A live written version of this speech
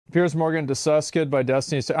Piers Morgan, DISGUSTED by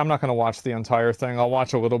Destiny. I'm not going to watch the entire thing. I'll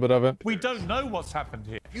watch a little bit of it. We don't know what's happened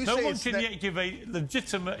here. No one can yet give a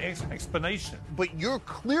legitimate explanation. But you're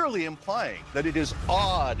clearly implying that it is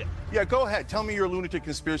odd. Yeah, go ahead. Tell me your lunatic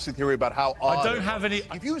conspiracy theory about how odd. I don't have any.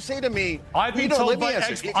 If you say to me, I've been told by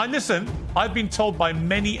I've been told by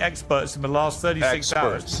many experts in the last 36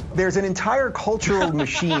 hours. There's an entire cultural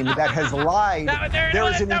machine that has lied.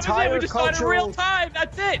 There is an entire we just saw it in real time.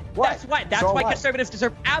 That's it. What? That's why conservatives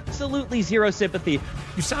deserve absolutely zero sympathy.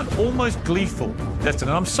 You sound almost gleeful, Destin,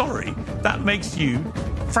 and I'm sorry. That makes you,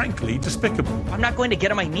 frankly, despicable. I'm not going to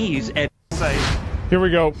get on my knees and say... Here we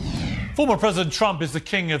go. Former President Trump is the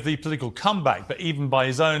king of the political comeback, but even by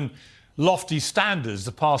his own lofty standards,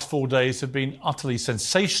 the past 4 days have been utterly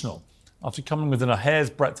sensational. After coming within a hair's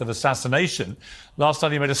breadth of assassination, last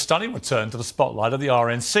night he made a stunning return to the spotlight of the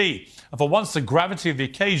RNC. And for once, the gravity of the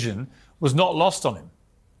occasion was not lost on him.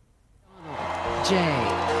 J.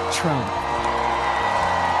 Trump.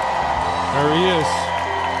 There he is.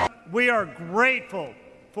 We are grateful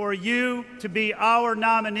for you to be our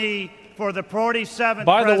nominee for the 47th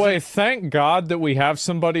By the way, thank God that we have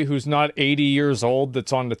somebody who's not 80 years old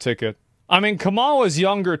that's on the ticket. I mean, Kamala's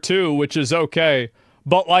younger too, which is okay.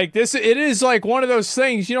 But like this, it is like one of those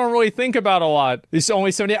things you don't really think about a lot. This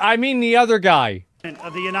only 70. I mean, the other guy.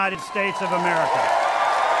 Of the United States of America.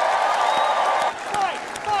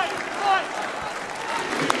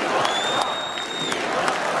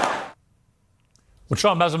 Well,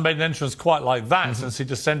 Trump hasn't made an entrance quite like that since he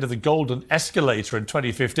descended the golden escalator in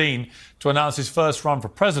 2015 to announce his first run for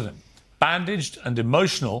president. Bandaged and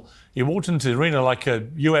emotional, he walked into the arena like a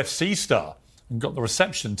UFC star and got the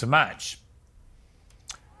reception to match.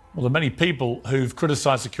 Well, the many people who've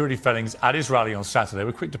criticised security failings at his rally on Saturday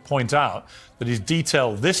were quick to point out that his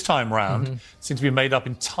detail this time round seemed to be made up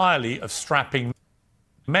entirely of strapping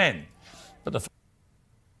men. But the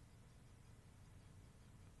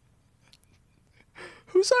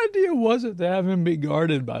Whose idea was it to have him be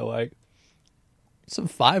guarded by like some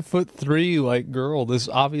 5'3" like girl? This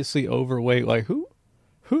obviously overweight. Like who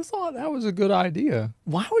thought that was a good idea?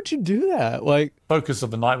 Why would you do that? Like, focus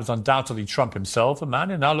of the night was undoubtedly Trump himself, a man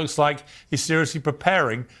who now looks like he's seriously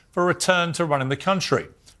preparing for a return to running the country.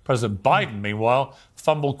 President Biden, meanwhile,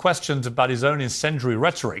 fumbled questions about his own incendiary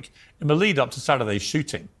rhetoric in the lead up to Saturday's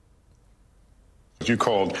shooting. You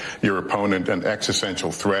called your opponent an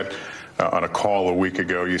existential threat. On a call a week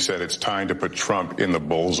ago, you said it's time to put Trump in the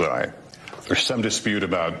bullseye. There's some dispute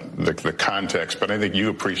about the context, but I think you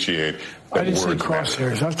appreciate that. I didn't say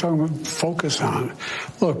crosshairs. I was talking about focus on.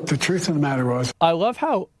 Look, the truth of the matter was... I love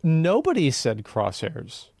how nobody said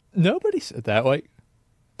crosshairs. Nobody said that. Like,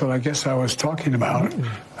 but I guess I was talking about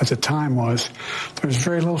at the time was there's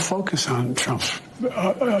very little focus on Trump's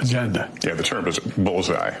agenda. Yeah, the term is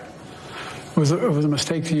bullseye. It was a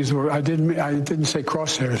mistake to use the word. I didn't say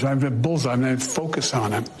crosshairs. I meant bullseye. I meant focus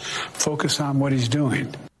on him. Focus on what he's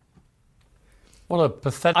doing. What a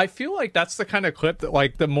pathetic... I feel like that's the kind of clip that,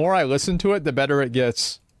 like, the more I listen to it, the better it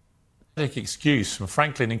gets. Excuse from,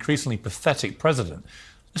 frankly, an increasingly pathetic president.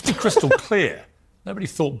 Let's be crystal clear. Nobody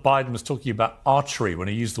thought Biden was talking about archery when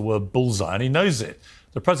he used the word bullseye, and he knows it.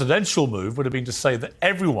 The presidential move would have been to say that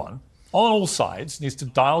everyone, on all sides, needs to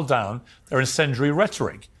dial down their incendiary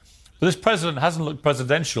rhetoric. But this president hasn't looked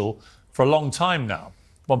presidential for a long time now.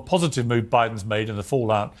 One positive move Biden's made in the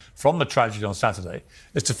fallout from the tragedy on Saturday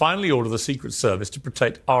is to finally order the Secret Service to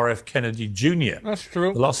protect R.F. Kennedy Jr. That's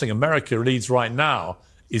true. The last thing America needs right now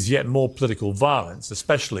is yet more political violence,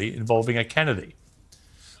 especially involving a Kennedy.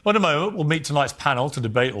 Well, in a moment, we'll meet tonight's panel to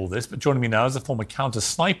debate all this, but joining me now is the former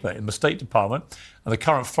counter-sniper in the State Department and the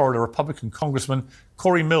current Florida Republican Congressman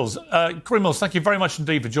Corey Mills. Corey Mills, thank you very much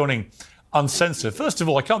indeed for joining Uncensored. First of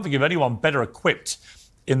all, I can't think of anyone better equipped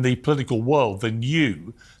in the political world than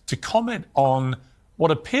you to comment on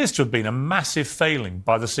what appears to have been a massive failing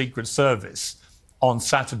by the Secret Service on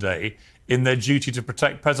Saturday in their duty to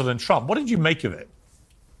protect President Trump. What did you make of it?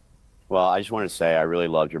 Well, I just wanted to say I really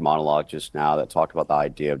loved your monologue just now that talked about the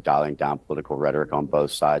idea of dialing down political rhetoric on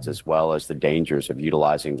both sides, as well as the dangers of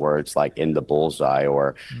utilizing words like in the bullseye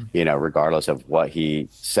or, you know, regardless of what he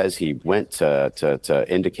says he went to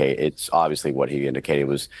indicate. It's obviously what he indicated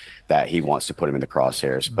was that he wants to put him in the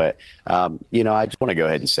crosshairs. But, you know, I just want to go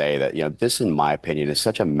ahead and say that, you know, this, in my opinion, is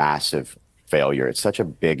such a massive failure. It's such a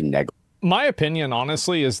big negative. My opinion,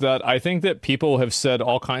 honestly, is that I think that people have said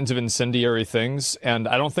all kinds of incendiary things, and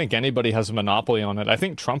I don't think anybody has a monopoly on it. I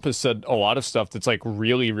think Trump has said a lot of stuff that's, like,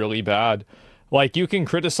 really, really bad. Like, you can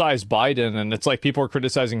criticize Biden, and it's like people are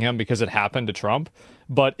criticizing him because it happened to Trump.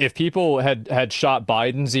 But if people had shot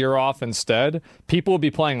Biden's ear off instead, people would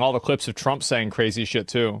be playing all the clips of Trump saying crazy shit,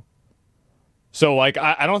 too. So, like,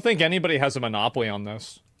 I don't think anybody has a monopoly on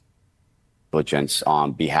this. Intelligence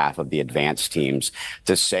on behalf of the advanced teams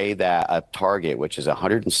to say that a target, which is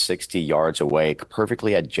 160 yards away,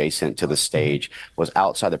 perfectly adjacent to the stage, was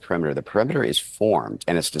outside the perimeter. The perimeter is formed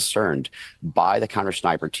and it's discerned by the counter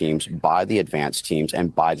sniper teams, by the advanced teams,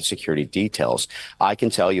 and by the security details. I can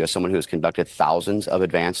tell you, as someone who has conducted thousands of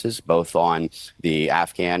advances, both on the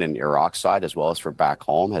Afghan and Iraq side, as well as for back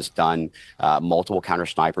home, has done multiple counter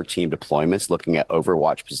sniper team deployments, looking at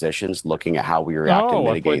overwatch positions, looking at how we react and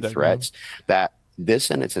mitigate threats. That this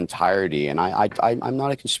in its entirety, and I'm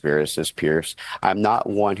not a conspiracist, Piers. I'm not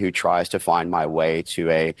one who tries to find my way to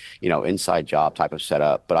a, inside job type of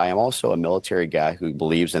setup, but I am also a military guy who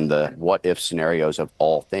believes in the what if scenarios of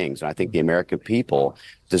all things. And I think the American people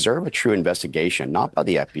deserve a true investigation, not by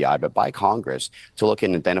the FBI, but by Congress, to look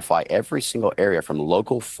and identify every single area from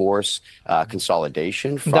local force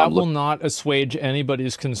consolidation. That will not assuage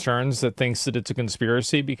anybody's concerns that thinks that it's a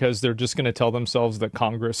conspiracy, because they're just going to tell themselves that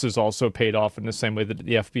Congress is also paid off in the same way that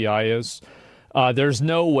the FBI is. There's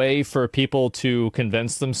no way for people to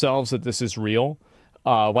convince themselves that this is real.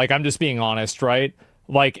 Like, I'm just being honest, right?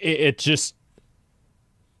 Like, it just,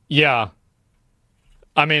 yeah.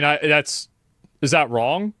 I mean, is that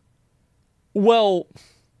wrong? Well,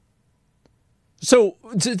 so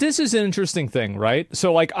this is an interesting thing, right?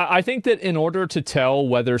 So, like, I think that in order to tell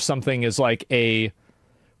whether something is like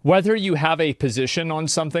whether you have a position on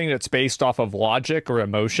something that's based off of logic or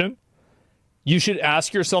emotion, you should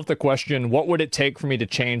ask yourself the question, what would it take for me to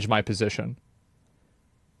change my position?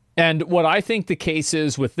 And what I think the case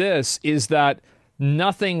is with this is that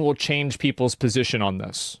nothing will change people's position on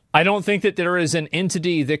this. I don't think that there is an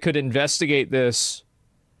entity that could investigate this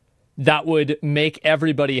that would make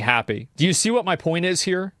everybody happy. Do you see what my point is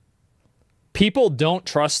here? People don't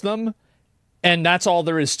trust them, and that's all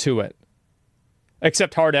there is to it.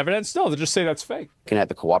 Except hard evidence? No, they'll just say that's fake. Looking at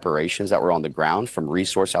the cooperations that were on the ground from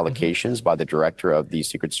resource allocations by the director of the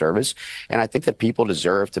Secret Service. And I think that people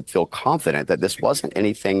deserve to feel confident that this wasn't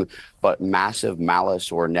anything but massive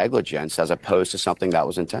malice or negligence as opposed to something that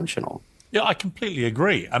was intentional. Yeah, I completely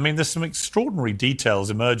agree. I mean, there's some extraordinary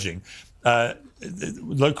details emerging. The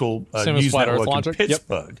local news network in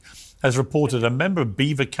Pittsburgh has reported a member of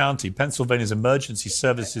Beaver County, Pennsylvania's emergency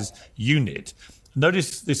services unit,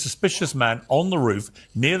 noticed the suspicious man on the roof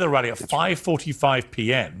near the rally at 5:45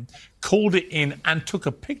 p.m., called it in and took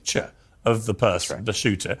a picture of the person, the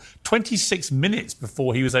shooter, 26 minutes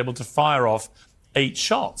before he was able to fire off 8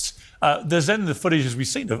 shots. There's then the footage, as we've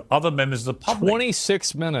seen, of other members of the public.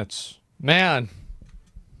 26 minutes. Man.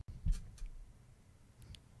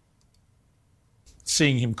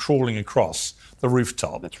 Seeing him crawling across the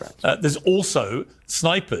rooftop. That's right. There's also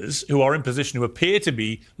snipers who are in position who appear to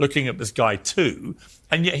be looking at this guy too,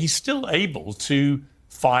 and yet he's still able to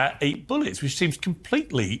fire 8 bullets, which seems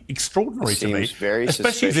completely extraordinary to me.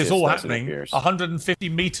 Especially if it's all happening 150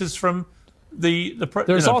 meters from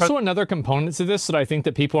There's also another component to this that I think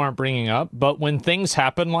that people aren't bringing up, but when things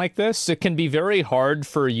happen like this, it can be very hard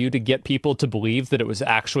for you to get people to believe that it was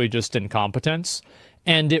actually just incompetence.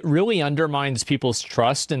 And it really undermines people's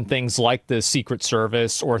trust in things like the Secret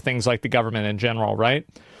Service or things like the government in general, right?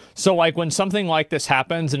 So, like, when something like this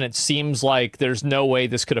happens and it seems like there's no way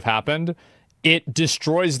this could have happened, it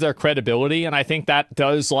destroys their credibility. And I think that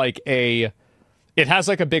does, like, it has,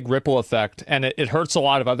 like, a big ripple effect. And it hurts a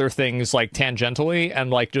lot of other things, like, tangentially and,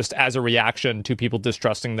 like, just as a reaction to people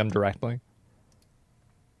distrusting them directly.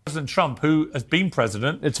 President Trump, who has been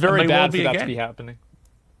president, it's very bad for that to be happening.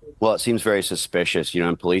 Well, it seems very suspicious.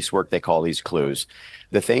 In police work, they call these clues.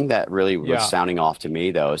 The thing that really was sounding off to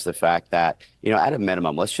me, though, is the fact that, at a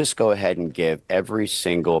minimum, let's just go ahead and give every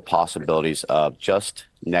single possibilities of just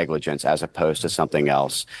negligence as opposed to something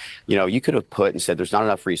else. You could have put and said there's not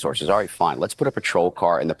enough resources. All right, fine. Let's put a patrol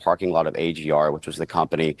car in the parking lot of AGR, which was the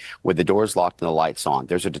company, with the doors locked and the lights on.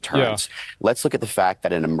 There's a deterrence. Let's look at the fact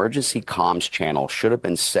that an emergency comms channel should have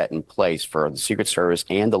been set in place for the Secret Service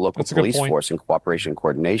and the local police force in cooperation and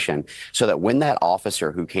coordination, so that when that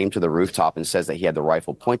officer who came to the rooftop and says that he had the rifle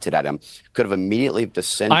pointed at him could have immediately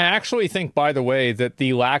descended. I actually think, by the way, that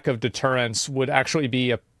the lack of deterrence would actually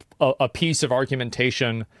be a piece of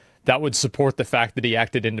argumentation that would support the fact that he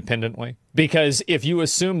acted independently. Because if you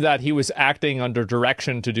assume that he was acting under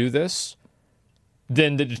direction to do this,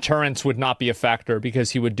 then the deterrence would not be a factor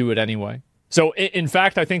because he would do it anyway. So, in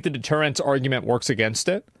fact, I think the deterrence argument works against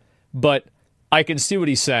it, but I can see what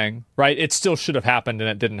he's saying, right? It still should have happened and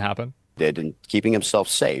it didn't happen. and keeping himself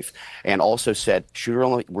safe, and also said, shoot her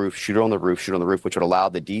on the roof, shoot her on the roof, shoot her on the roof, which would allow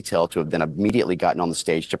the detail to have then immediately gotten on the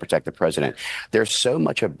stage to protect the president. There's so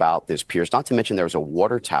much about this, Piers, not to mention there was a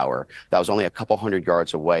water tower that was only a couple hundred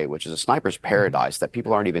yards away, which is a sniper's paradise that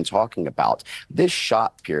people aren't even talking about. This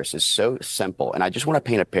shot, Piers, is so simple, and I just want to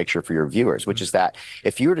paint a picture for your viewers, which is that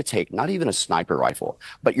if you were to take not even a sniper rifle,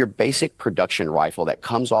 but your basic production rifle that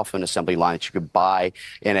comes off an assembly line that you could buy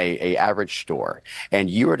in a average store, and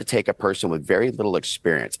you were to take a person with very little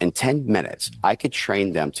experience, in 10 minutes, I could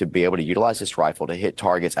train them to be able to utilize this rifle to hit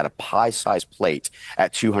targets at a pie-sized plate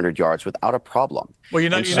at 200 yards without a problem. Well,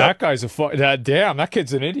 that guy's a damn, that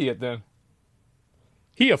kid's an idiot then.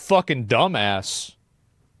 He a fucking dumbass.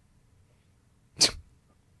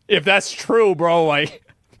 If that's true, bro, like,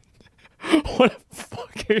 what a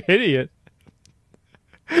fucking idiot.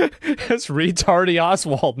 That's retardy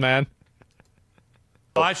Oswald, man.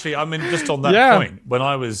 Well, actually, I mean, just on that point, when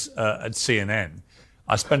I was at CNN,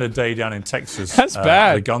 I spent a day down in Texas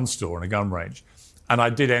at a gun store and a gun range. And I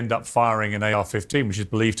did end up firing an AR-15, which is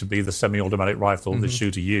believed to be the semi-automatic rifle the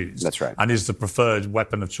shooter used. That's right. And is the preferred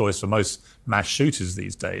weapon of choice for most mass shooters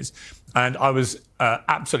these days. And I was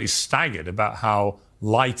absolutely staggered about how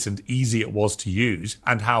light and easy it was to use,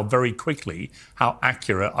 and how very quickly, how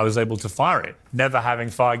accurate I was able to fire it, never having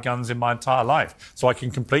fired guns in my entire life. So I can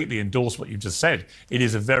completely endorse what you just said. It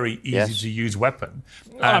is a very easy to use weapon.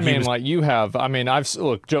 I mean, like you have, I mean,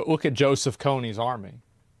 look at Joseph Kony's army.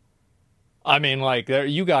 I mean, like,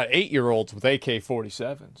 you got 8-year-olds with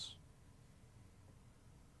AK-47s.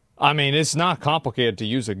 I mean, it's not complicated to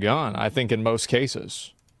use a gun, I think, in most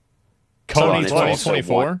cases. Kony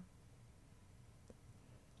 2024?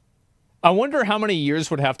 I wonder how many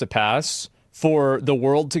years would have to pass for the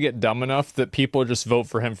world to get dumb enough that people just vote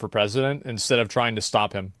for him for president instead of trying to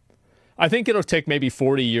stop him. I think it'll take maybe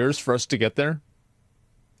 40 years for us to get there.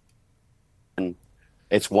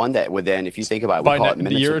 It's one that would then, if you think about it, we call it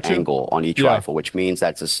minutes of angle on each rifle, which means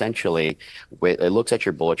that's essentially, it looks at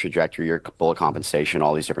your bullet trajectory, your bullet compensation,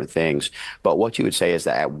 all these different things. But what you would say is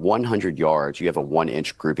that at 100 yards, you have a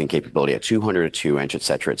 1-inch grouping capability, at 200 a 2-inch, et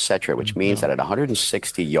cetera, which means that at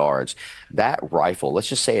 160 yards, that rifle, let's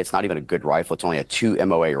just say it's not even a good rifle, it's only a 2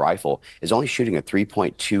 MOA rifle, is only shooting a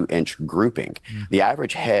 3.2-inch grouping. The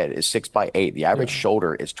average head is 6x8. The average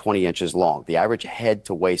shoulder is 20 inches long. The average head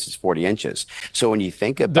to waist is 40 inches. So when you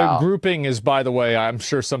think about... The grouping is, by the way, I'm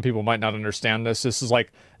sure some people might not understand this. This is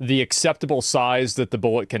like the acceptable size that the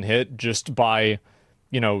bullet can hit just by,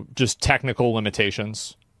 you know, just technical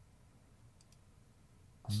limitations.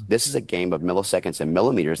 This is a game of milliseconds and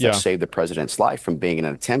millimeters that saved the president's life from being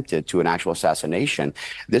attempted to an actual assassination.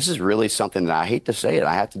 This is really something that I hate to say it.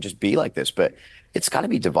 I have to just be like this, but it's got to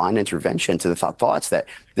be divine intervention to the thoughts that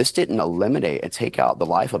this didn't eliminate and take out the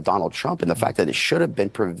life of Donald Trump, and the fact that it should have been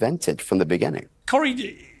prevented from the beginning. Corey,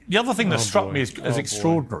 the other thing that struck me as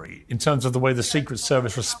extraordinary in terms of the way the Secret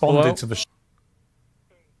Service responded to the...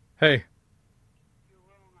 Hey.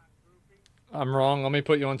 I'm wrong. Let me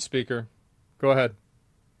put you on speaker. Go ahead.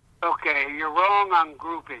 Okay, you're wrong on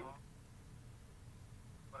grouping.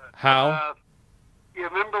 How? You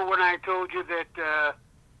remember when I told you that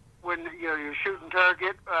when you're shooting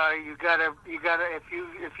target, you gotta if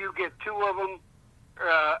you get 2 of them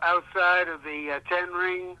outside of the 10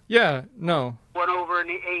 ring. Yeah. No. 1 over in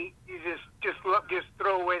the 8. You just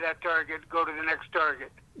throw away that target. Go to the next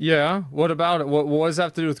target. Yeah. What about it? What does that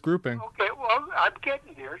have to do with grouping? Okay. Well, I'm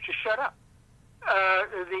getting there. Just shut up.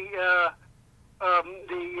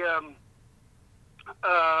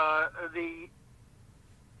 The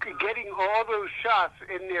getting all those shots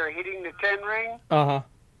in there, hitting the 10 ring,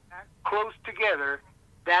 close together,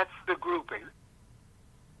 that's the grouping.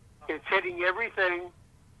 It's hitting everything.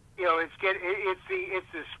 You know, it's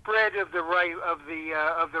the spread of the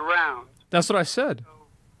of the round. That's what I said.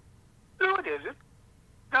 No, it isn't.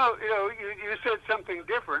 No, you said something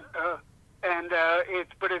different.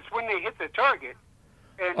 But it's when they hit the target.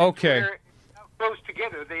 And okay. Close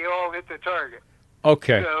together, they all hit the target.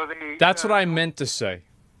 Okay. So that's what I meant to say.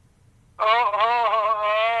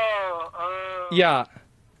 Yeah.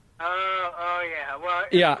 Yeah. Well,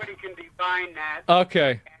 everybody can define that.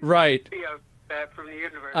 Okay. Right. That from the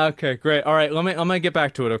universe. Okay. Great. All right. I'm gonna get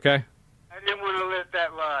back to it. Okay. I didn't want to let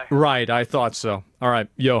that lie. Right. I thought so. All right.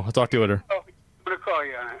 Yo. I'll talk to you later. Oh, I'm gonna call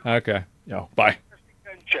you on it. Okay. Yo. Bye.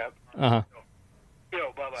 Yo. Bye.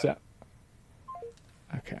 So,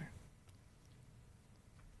 okay.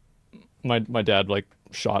 My dad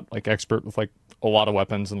shot expert with a lot of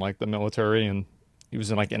weapons in the military, and he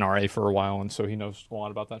was in NRA for a while, and so he knows a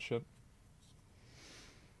lot about that shit.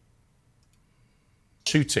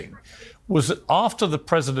 Shooting was that after the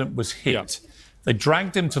president was hit, They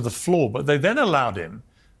dragged him to the floor, but they then allowed him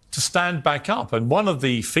to stand back up. And one of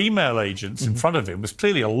the female agents in front of him was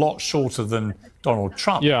clearly a lot shorter than Donald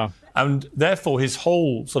Trump. Yeah. And therefore, his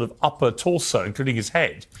whole sort of upper torso, including his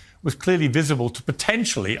head, was clearly visible to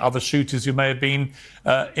potentially other shooters who may have been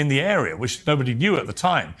in the area, which nobody knew at the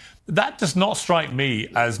time. That does not strike me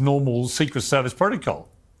as normal Secret Service protocol.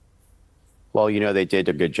 Well, you know, they did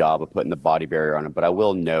a good job of putting the body barrier on him. But I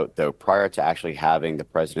will note, though, prior to actually having the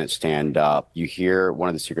president stand up, you hear one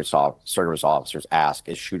of the Secret Service officers ask,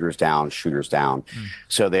 is shooters down, shooters down?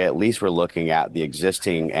 So they at least were looking at the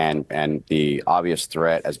existing and the obvious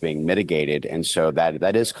threat as being mitigated. And so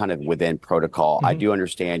that is kind of within protocol. I do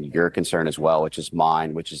understand your concern as well, which is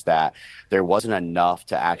mine, which is that there wasn't enough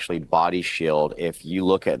to actually body shield if you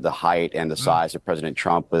look at the height and the size of President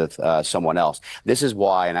Trump with someone else. This is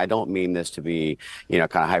why, and I don't mean this to be, you know,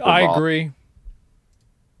 kind of hyperbolic. I agree.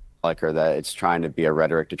 Or that it's trying to be a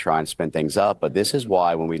rhetoric to try and spin things up. But this is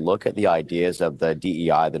why when we look at the ideas of the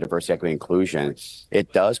DEI, the diversity, equity, inclusion,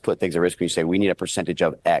 it does put things at risk when you say we need a percentage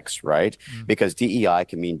of X, right? Because DEI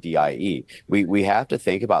can mean DIE. We have to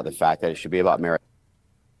think about the fact that it should be about merit.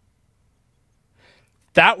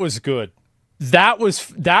 That was good. That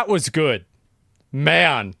was good.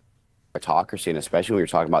 Man. Meritocracy, and especially when you're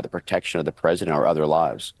talking about the protection of the president or other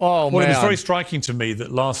lives. Oh, well, man. It was very striking to me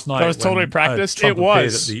that last night, that was totally practiced. Trump it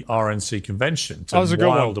was appeared at the RNC convention. That was a good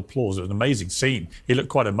wild applause. It was an amazing scene. He looked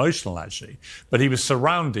quite emotional, actually, but he was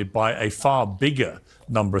surrounded by a far bigger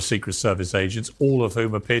number of Secret Service agents, all of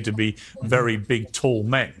whom appeared to be very big, tall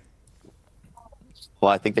men.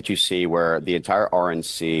 Well, I think that you see where the entire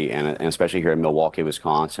RNC, and especially here in Milwaukee,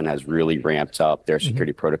 Wisconsin, has really ramped up their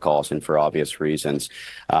security protocols, and for obvious reasons.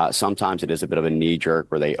 Sometimes it is a bit of a knee-jerk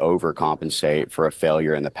where they overcompensate for a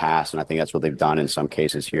failure in the past, and I think that's what they've done in some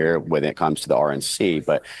cases here when it comes to the RNC.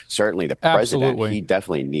 But certainly the president, he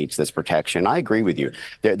definitely needs this protection. I agree with you.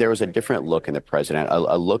 There was a different look in the president,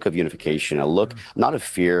 a look of unification, a look not of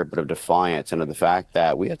fear, but of defiance, and of the fact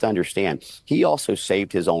that we have to understand he also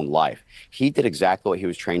saved his own life. He did exactly what he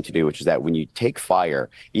was trained to do, which is that when you take fire,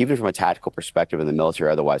 even from a tactical perspective in the military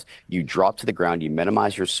or otherwise, you drop to the ground, you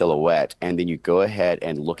minimize your silhouette, and then you go ahead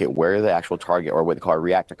and look at where the actual target, or what they call a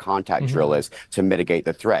react to contact drill, is to mitigate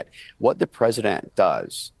the threat. What the president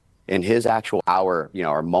does in his actual hour, you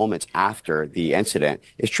know, or moments after the incident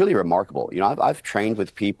is truly remarkable. You know, I've trained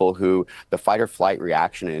with people who the fight or flight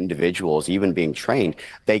reaction in individuals, even being trained,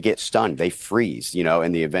 they get stunned, they freeze, you know,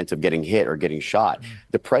 in the event of getting hit or getting shot.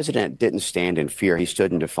 The president didn't stand in fear. He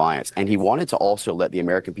stood in defiance. And he wanted to also let the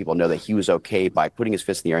American people know that he was okay by putting his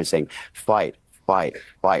fist in the air and saying, fight, fight,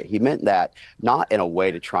 fight. He meant that not in a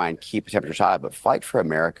way to try and keep the temperature high, but fight for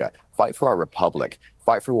America, fight for our republic,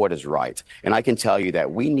 fight for what is right. And I can tell you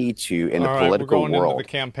that we need to, in the political world,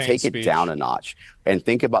 take it down a notch and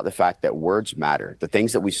think about the fact that words matter. The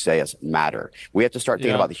things that we say matter. We have to start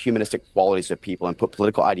thinking about the humanistic qualities of people and put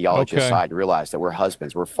political ideology aside and realize that we're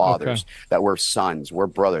husbands, we're fathers, that we're sons, we're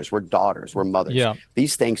brothers, we're daughters, we're mothers.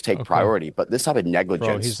 These things take priority, but this type of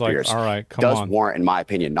negligence, Piers, does warrant, in my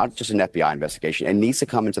opinion, not just an FBI investigation. It needs to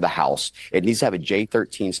come into the House. It needs to have a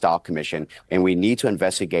J13 style commission, and we need to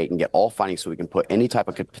investigate and get all findings so we can put any type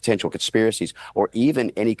of potential conspiracies or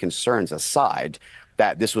even any concerns aside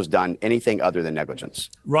that this was done anything other than negligence.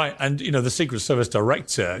 Right. And, you know, the Secret Service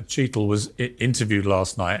director, Cheetle, was interviewed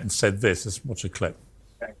last night and said this. Let's watch a clip.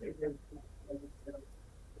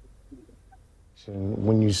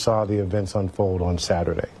 When you saw the events unfold on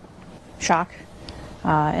Saturday? Shock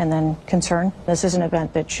and then concern. This is an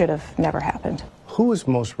event that should have never happened. Who is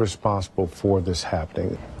most responsible for this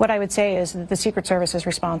happening? What I would say is that the Secret Service is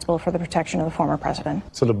responsible for the protection of the former president.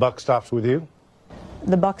 So the buck stops with you?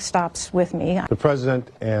 The buck stops with me. The President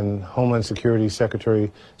and Homeland Security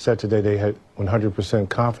Secretary said today they had 100%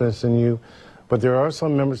 confidence in you, but there are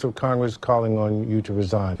some members of Congress calling on you to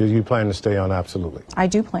resign. Do you plan to stay on? Absolutely. I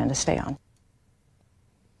do plan to stay on.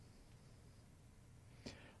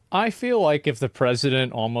 I feel like if the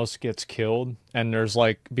president almost gets killed and there's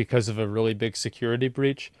like, because of a really big security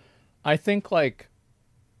breach, I think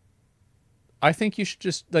you should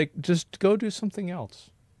just go do something else.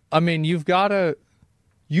 I mean,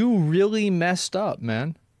 you really messed up,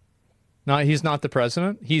 man. Now, he's not the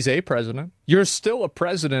president. He's a president. You're still a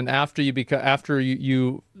president after you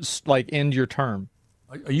end your term.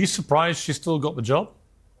 Are you surprised she still got the job?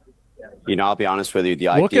 You know, I'll be honest with you. The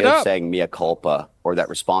idea of saying mea culpa or that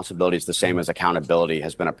responsibility is the same as accountability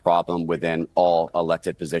has been a problem within all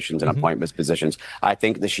elected positions and appointments positions. I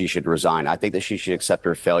think that she should resign. I think that she should accept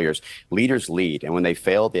her failures. Leaders lead, and when they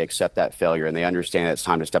fail, they accept that failure, and they understand that it's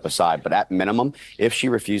time to step aside. But at minimum, if she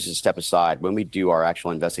refuses to step aside, when we do our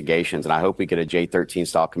actual investigations, and I hope we get a J13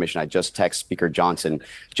 style commission, I just text Speaker Johnson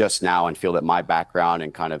just now and feel that my background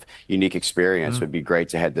and kind of unique experience would be great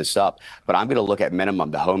to head this up. But I'm going to look at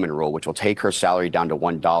minimum, the Homan rule, which will take her salary down to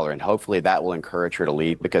 $1, and hopefully that will encourage her to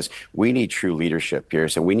leave, because we need true leadership,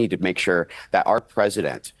 Piers, and we need to make sure that our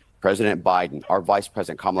president, President Biden, our Vice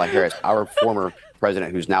President Kamala Harris, our former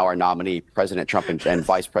president, who's now our nominee, President Trump, and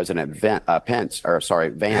Vice President Vance,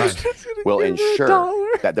 will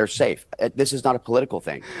ensure that they're safe. This is not a political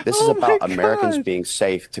thing. This is about Americans being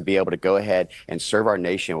safe to be able to go ahead and serve our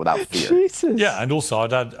nation without fear. Jesus. Yeah, and also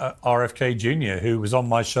I'd add RFK Jr., who was on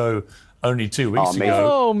my show only 2 weeks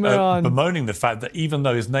ago, bemoaning the fact that even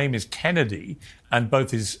though his name is Kennedy and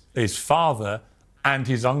both his father and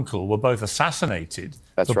his uncle were both assassinated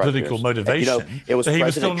for political motivation, it was so he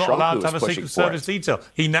was President still not Trump allowed who to have a was Secret pushing for Service detail.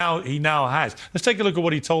 He now has. Let's take a look at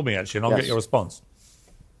what he told me, actually, and I'll get your response.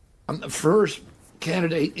 I'm the first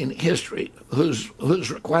candidate in history whose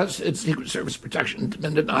requested Secret Service protection has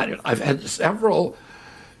been denied. I've had several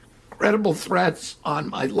credible threats on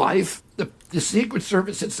my life. The Secret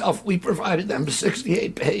Service itself, we provided them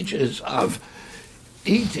 68 pages of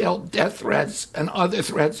detailed death threats and other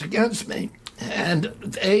threats against me. And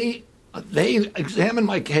they examined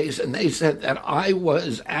my case, and they said that I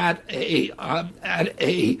was at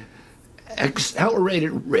a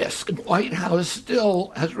accelerated risk. The White House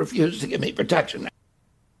still has refused to give me protection.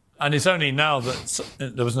 And it's only now that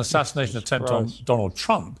there was an assassination attempt on Donald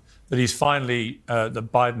Trump that he's finally, that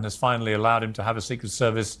Biden has finally allowed him to have a Secret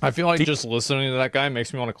Service. I feel like just listening to that guy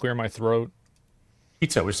makes me want to clear my throat.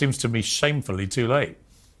 Which seems to me shamefully too late.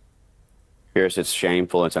 Piers, it's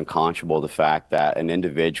shameful, it's unconscionable, the fact that an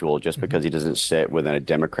individual, just because he doesn't sit within a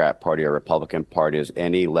Democrat Party or Republican Party, is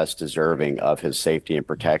any less deserving of his safety and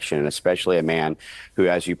protection, and especially a man who,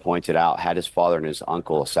 as you pointed out, had his father and his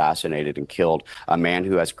uncle assassinated and killed, a man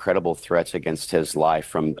who has credible threats against his life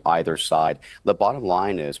from either side. The bottom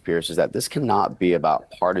line is, Piers, is that this cannot be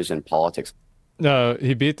about partisan politics. No,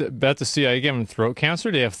 he bet the CIA gave him throat cancer.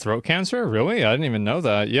 Did he have throat cancer? Really? I didn't even know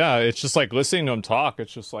that. Yeah, it's just like listening to him talk.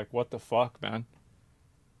 It's just like, what the fuck, man?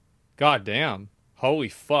 God damn. Holy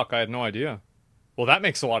fuck, I had no idea. Well, that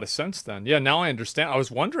makes a lot of sense then. Yeah, now I understand. I was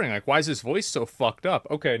wondering, like, why is his voice so fucked up?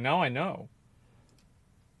 Okay, now I know.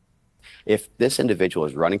 If this individual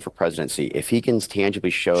is running for presidency, if he can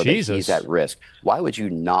tangibly show that he's at risk, why would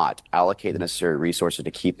you not allocate the necessary resources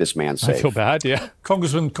to keep this man safe? I feel bad, yeah.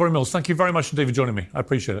 Congressman Corey Mills, thank you very much indeed for joining me. I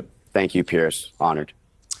appreciate it. Thank you, Piers. Honored.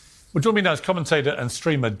 Well, joining me now is commentator and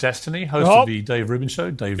streamer DISGUSTED, host of the Dave Rubin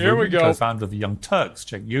Show. Dave Rubin, co-founder of the Young Turks,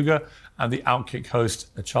 Czech Yuga, and the Outkick host,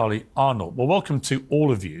 Charlie Arnold. Well, welcome to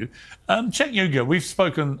all of you. Czech Yuga, we've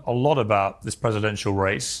spoken a lot about this presidential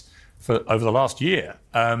race over the last year.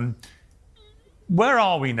 Where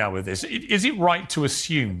are we now with this? Is it right to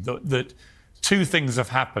assume that two things have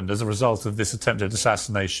happened as a result of this attempted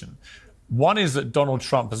assassination? One is that Donald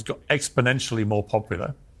Trump has got exponentially more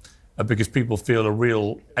popular because people feel a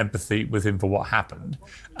real empathy with him for what happened.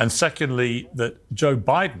 And secondly, that Joe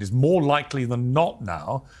Biden is more likely than not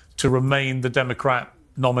now to remain the Democrat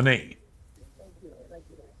nominee.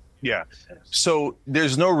 Yeah. So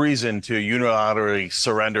there's no reason to unilaterally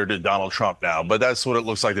surrender to Donald Trump now, but that's what it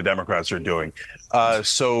looks like the Democrats are doing.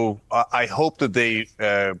 So I hope that they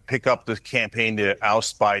pick up the campaign to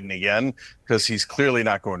oust Biden again, because he's clearly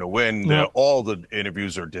not going to win. Yeah. All the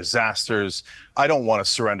interviews are disasters. I don't want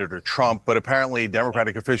to surrender to Trump, but apparently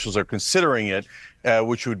Democratic officials are considering it,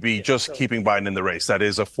 which would be just keeping Biden in the race. That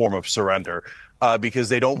is a form of surrender, because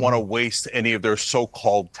they don't want to waste any of their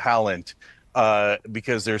so-called talent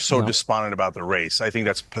because they're so despondent about the race. I think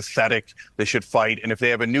that's pathetic. They should fight. And if they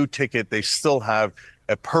have a new ticket, they still have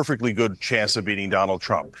a perfectly good chance of beating Donald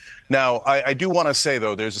Trump. Now, I do want to say,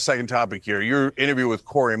 though, there's a second topic here. Your interview with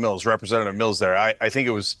Corey Mills, Representative Mills there, I think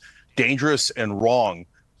it was dangerous and wrong.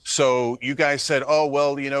 So you guys said, oh,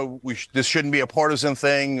 well, you know, this shouldn't be a partisan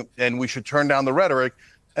thing and we should turn down the rhetoric.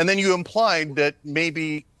 And then you implied that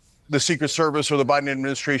maybe the Secret Service or the Biden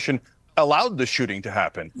administration allowed the shooting to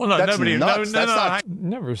happen. Well, no, that's nobody, nuts. I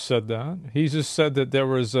never said that. He just said that there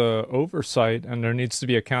was oversight and there needs to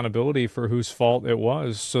be accountability for whose fault it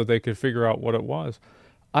was so they could figure out what it was.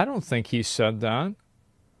 I don't think he said that.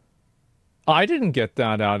 I didn't get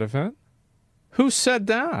that out of it. Who said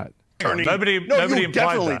that? Nobody No, implied you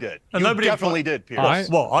definitely that. did. And You nobody definitely did, Piers.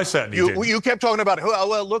 Well, I certainly did. You kept talking about, oh,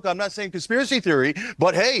 well, look, I'm not saying conspiracy theory,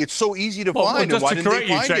 but hey, it's so easy to find. And why didn't they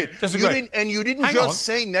find it? You didn't just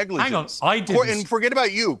say negligence. Hang on, I didn't. And forget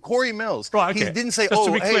about you, Corey Mills. Right, okay. He didn't say, just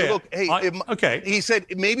to be hey, clear, look, hey, okay. He said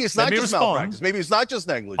maybe it's not just malpractice. Maybe it's not just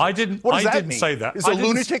negligence. I didn't. What does that didn't mean? say that. Is a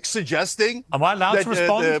lunatic suggesting? Am I allowed to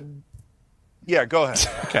respond? Yeah, go ahead.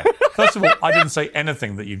 Okay. First of all, I didn't say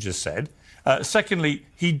anything that you just said. Secondly,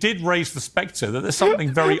 he did raise the spectre that there's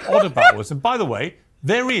something very odd about us. And by the way,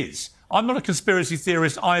 there is. I'm not a conspiracy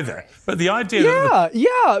theorist either. But the idea that...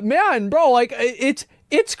 Yeah, man, bro, like,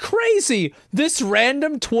 it's crazy. This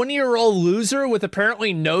random 20-year-old loser with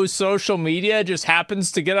apparently no social media just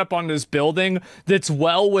happens to get up on this building that's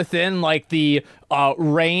well within, like, the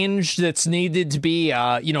range that's needed to be,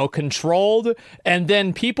 you know, controlled. And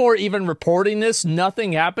then people are even reporting this.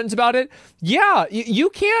 Nothing happens about it. Yeah, you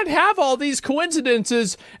can't have all these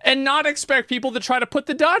coincidences and not expect people to try to put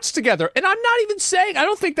the dots together. And I'm not even saying, I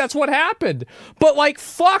don't think that's what happened. But, like,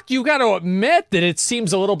 fuck, you got to admit that it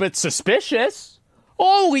seems a little bit suspicious.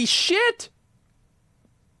 Holy shit!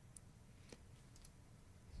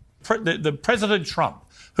 The President Trump,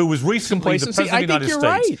 who was recently the President of the United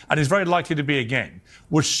States and is very likely to be again,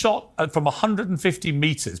 was shot from 150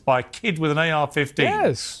 meters by a kid with an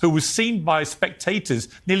AR-15 who was seen by spectators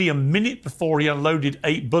nearly a minute before he unloaded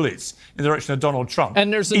 8 bullets in the direction of Donald Trump.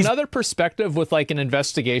 And there's another perspective with, like, an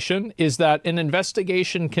investigation, is that an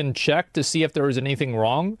investigation can check to see if there was anything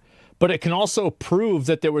wrong, but it can also prove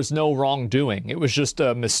that there was no wrongdoing. It was just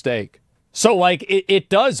a mistake. So, like, it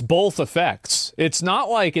does both effects. It's not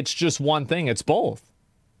like it's just one thing, it's both.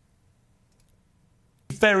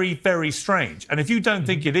 Very, very strange. And if you don't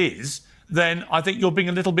think it is, then I think you're being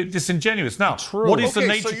a little bit disingenuous. Now, what is the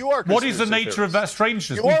nature? So what is the nature of that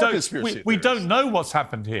strangeness? We don't know what's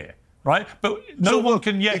happened here, right? But no one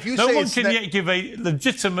can yet give a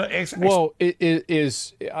legitimate explanation. Well,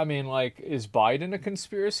 is Biden a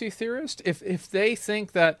conspiracy theorist? If they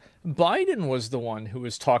think that Biden was the one who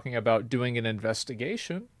was talking about doing an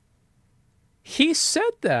investigation, he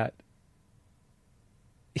said that.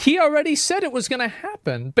 He already said it was going to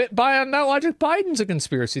happen. But by that logic, Biden's a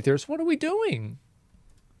conspiracy theorist. What are we doing?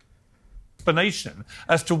 Explanation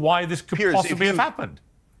as to why this could possibly have happened.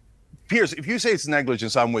 Piers, if you say it's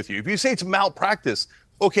negligence, I'm with you. If you say it's malpractice,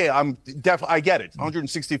 okay, I get it.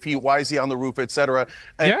 160 feet, why is he on the roof, etc.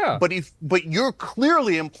 Yeah. But you're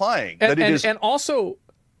clearly implying that it is. And also,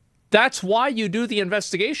 that's why you do the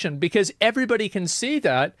investigation, because everybody can see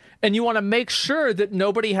that, and you want to make sure that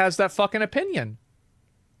nobody has that fucking opinion.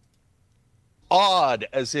 Odd,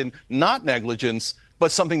 as in not negligence, but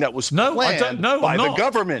something that was planned by the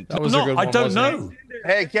government. I don't know.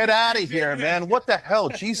 Hey, get out of here, man. What the hell?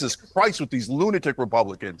 Jesus Christ with these lunatic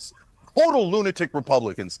Republicans. Total lunatic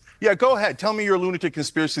Republicans. Yeah, go ahead. Tell me your lunatic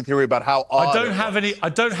conspiracy theory about how odd I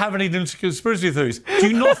don't have any lunatic conspiracy theories. Do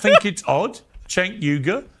you not think it's odd, Cenk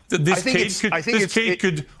Uygur, that this kid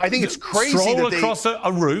could it's crazy stroll across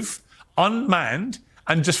a roof unmanned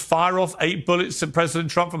and just fire off 8 bullets at President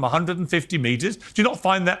Trump from 150 meters? Do you not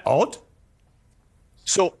find that odd?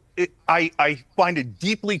 So I find it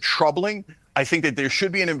deeply troubling. I think that there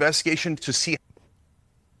should be an investigation to see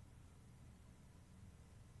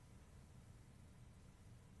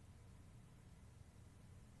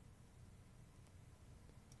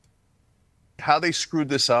how they screwed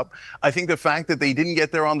this up. I think the fact that they didn't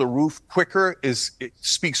get there on the roof quicker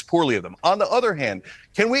speaks poorly of them. On the other hand,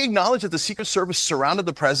 can we acknowledge that the Secret Service surrounded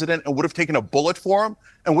the president and would have taken a bullet for him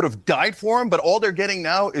and would have died for him, but all they're getting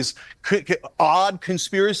now is odd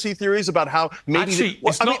conspiracy theories about how maybe...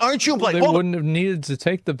 aren't you like... They wouldn't have needed to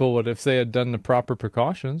take the bullet if they had done the proper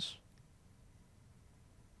precautions.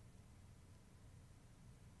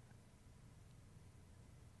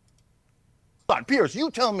 Piers, you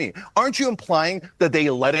tell me, aren't you implying that they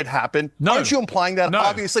let it happen? No. Aren't you implying that? No.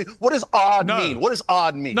 Obviously, what does odd mean? What does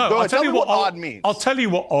odd mean? No, Go ahead, tell me what odd means. I'll tell you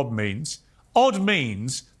what odd means. Odd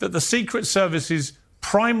means that the Secret Service's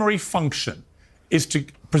primary function is to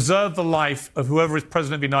preserve the life of whoever is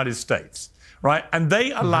President of the United States, right? And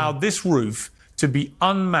they allowed this roof to be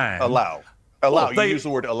unmanned. Allow. You use the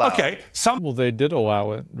word allow. Okay. Well, they did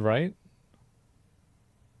allow it, right?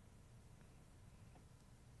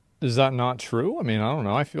 Is that not true? I mean, I don't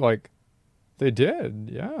know. I feel like they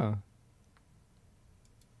did, yeah.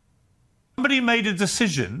 Somebody made a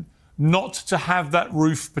decision not to have that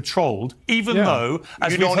roof patrolled, even though...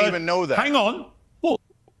 You don't even know that. Hang on. Well,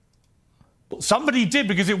 somebody did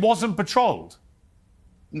because it wasn't patrolled.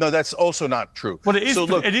 No, that's also not true. Well, it is, so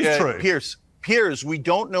look, it is true. Piers, we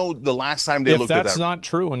don't know the last time they looked at that. If that's not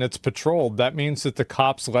true and it's patrolled, that means that the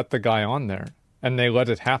cops let the guy on there and they let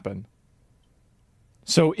it happen.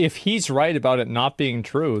 So if he's right about it not being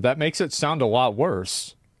true, that makes it sound a lot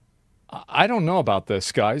worse. I don't know about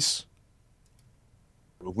this, guys.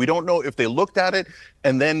 We don't know if they looked at it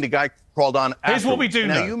and then the guy crawled on after. Here's what we do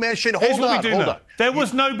know. Now, you mentioned, Here's hold what on, we do hold know. on. There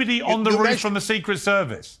was nobody on the roof from the Secret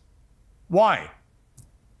Service. Why?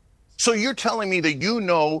 So you're telling me that you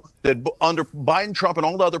know that under Biden, Trump, and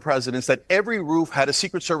all the other presidents, that every roof had a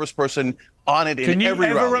Secret Service person on it in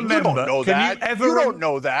every rally? You don't know that. You don't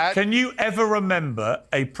know that. Can you ever remember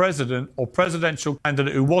a president or presidential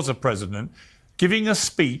candidate who was a president giving a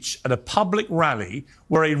speech at a public rally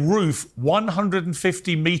where a roof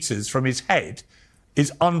 150 meters from his head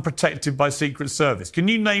is unprotected by Secret Service? Can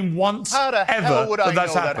you name once How the ever hell would I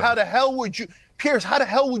that's know happened? that? How the hell would you, Piers? How the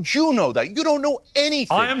hell would you know that? You don't know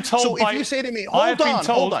anything. I am told so by, if you say to me, I have been told,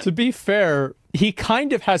 hold on. To be fair, he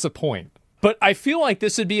kind of has a point. But I feel like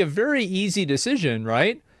this would be a very easy decision,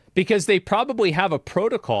 right? Because they probably have a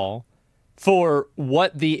protocol for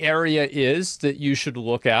what the area is that you should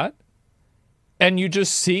look at. And you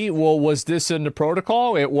just see, well, was this in the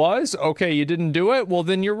protocol? It was? Okay, you didn't do it? Well,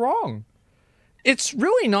 then you're wrong. It's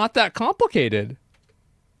really not that complicated.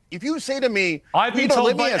 If you say to me, I've been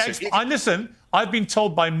told by I've been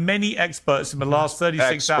told by many experts in the last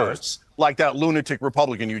 36 hours. Like that lunatic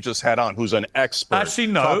Republican you just had on, who's an expert. Actually,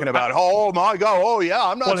 no. Talking about, oh my God, oh yeah,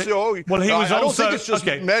 I'm not sure. Well, he was I don't also, think it's just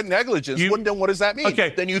negligence. Then what does that mean?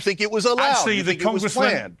 Okay. Then you think it was allowed. Actually, you the think it was congressman.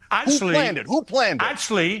 planned. Actually, who planned it? Who planned it?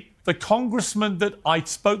 Actually, the congressman that I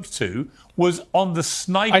spoke to was on the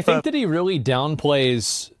sniper. I think that he really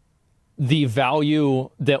downplays the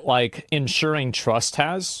value that, like, ensuring trust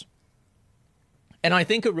has. And I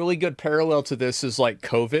think a really good parallel to this is, like,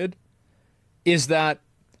 COVID, is that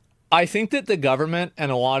I think that the government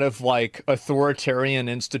and a lot of, like, authoritarian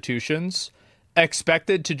institutions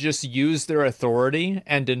expected to just use their authority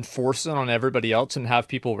and enforce it on everybody else and have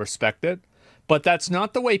people respect it. But that's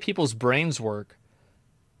not the way people's brains work.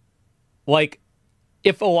 Like,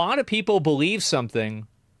 if a lot of people believe something,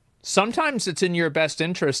 sometimes it's in your best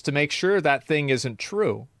interest to make sure that thing isn't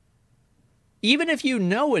true. Even if you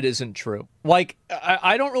know it isn't true. Like,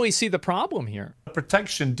 I don't really see the problem here.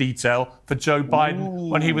 Protection detail for Joe Biden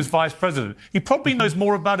when he was vice president. He probably knows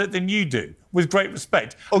more about it than you do, with great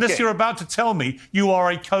respect. Unless you're about to tell me you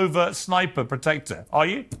are a covert sniper protector, are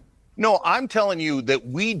you? No, I'm telling you that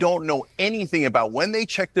we don't know anything about when they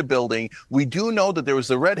checked the building. We do know that there was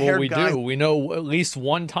the red-haired guy. We do. We know at least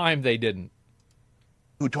one time they didn't.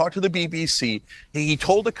 Who talked to the BBC. He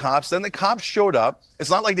told the cops. Then the cops showed up.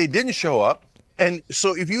 It's not like they didn't show up. And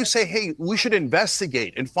so if you say, hey, we should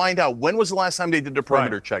investigate and find out when was the last time they did the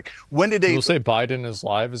perimeter check? When did they... You'll say Biden is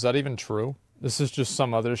live. Is that even true? This is just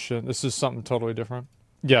some other shit. This is something totally different.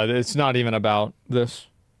 Yeah, it's not even about this.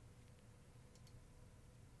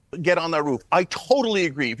 Get on that roof. I totally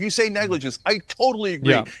agree. If you say negligence, I totally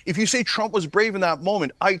agree. Yeah. If you say Trump was brave in that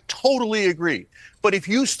moment, I totally agree. But if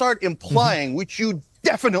you start implying, which you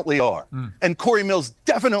definitely are, and Corey Mills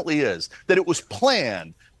definitely is, that it was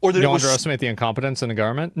planned, or that you it don't was... underestimate the incompetence in the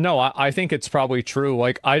government? No, I think it's probably true.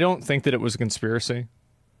 Like, I don't think that it was a conspiracy.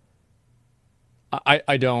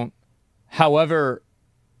 I don't. However,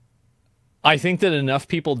 I think that enough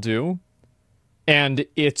people do, and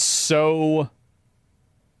it's so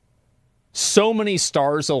many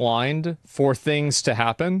stars aligned for things to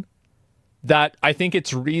happen that I think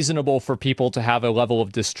it's reasonable for people to have a level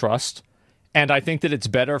of distrust. And I think that it's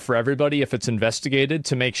better for everybody if it's investigated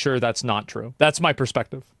to make sure that's not true. That's my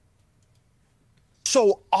perspective.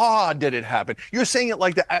 So odd that it happened. You're saying it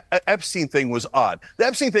like the Epstein thing was odd. The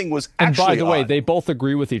Epstein thing was actually And by the way, odd. they both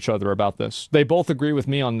agree with each other about this. They both agree with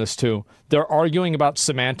me on this too. They're arguing about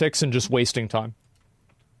semantics and just wasting time.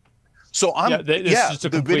 So I'm this is just a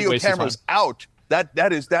the complete video waste of camera's time. out.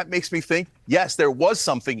 That makes me think, yes, there was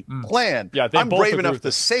something planned. Yeah, they I'm both brave agree enough with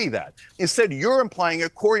to say that. Instead, you're implying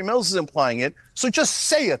it. Corey Mills is implying it. So just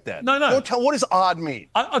say it then. No. Don't tell. What does odd mean?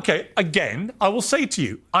 Okay, again, I will say to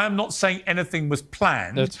you, I am not saying anything was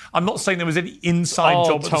planned. I'm not saying there was any inside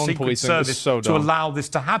job at the Secret Service to allow this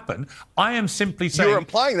to happen. I am simply saying... You're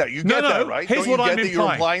implying that. You get that, right? Here's Don't what you I'm get that implying.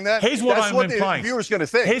 you're implying that? Here's what I'm implying. That's what the viewer's going to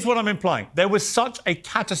think. Here's what I'm implying. There was such a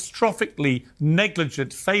catastrophically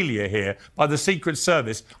negligent failure here by the Secret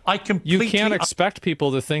Service. You can't expect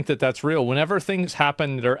people to think that that's real. Whenever things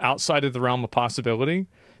happen that are outside of the realm of possibility,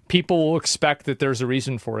 people will expect that there's a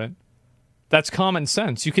reason for it. That's common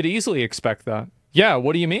sense. You could easily expect that. Yeah,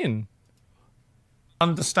 what do you mean?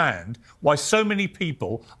 Understand why so many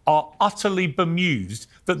people are utterly bemused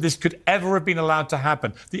that this could ever have been allowed to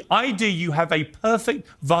happen. The idea you have a perfect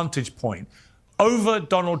vantage point over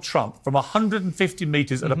Donald Trump from 150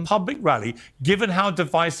 meters at a public rally, given how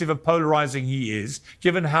divisive and polarizing he is,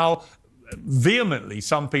 given how vehemently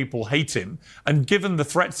some people hate him, and given the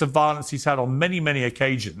threats of violence he's had on many, many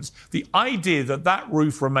occasions, the idea that that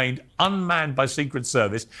roof remained unmanned by Secret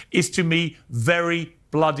Service is to me very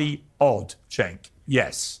bloody odd, Cenk.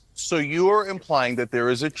 Yes. So you're implying that there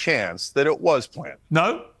is a chance that it was planned?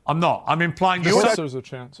 No, I'm not. I'm implying Of course there's a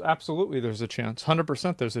chance. Absolutely there's a chance.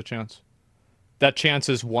 100% there's a chance. That chance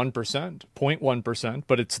is 1%, 0.1%,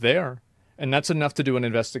 but it's there. And that's enough to do an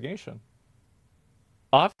investigation.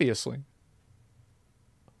 Obviously.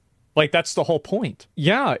 Like, that's the whole point.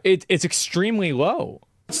 Yeah, it's extremely low.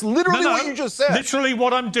 It's literally what you just said. Literally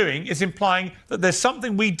what I'm doing is implying that there's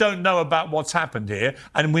something we don't know about what's happened here,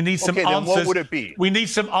 and we need some answers. Then what would it be? We need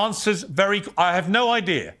some answers I have no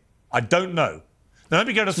idea. I don't know. Now, let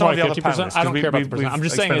me go to some of the other panelists. I don't care about the percent. I'm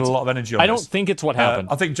just saying a lot of energy on I don't think it's what happened.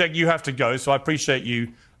 I think, Cenk, you have to go, so I appreciate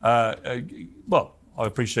you. Well, I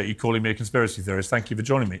appreciate you calling me a conspiracy theorist. Thank you for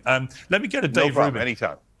joining me. Let me go to Dave Rubin.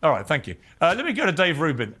 Anytime. All right, thank you. Let me go to Dave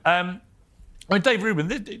Rubin. Dave Rubin,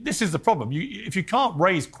 this is the problem. If you can't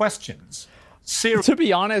raise questions... To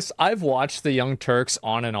be honest, I've watched the Young Turks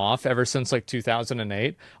on and off ever since, like,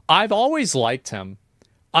 2008. I've always liked him.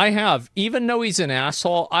 I have. Even though he's an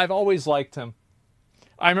asshole, I've always liked him.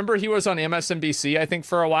 I remember he was on MSNBC, I think,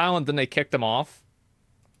 for a while, and then they kicked him off.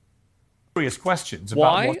 Serious questions.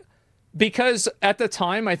 Why? Because at the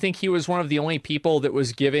time, I think he was one of the only people that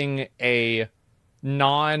was giving a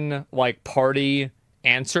non-party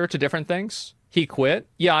answer to different things. He quit.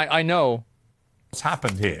 Yeah, I know. What's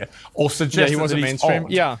happened here, or suggest he wasn't mainstream.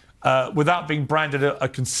 Yeah. Without being branded a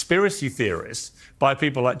conspiracy theorist by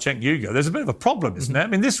people like Cenk Uygur, there's a bit of a problem, isn't there? I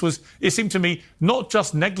mean, it seemed to me, not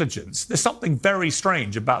just negligence. There's something very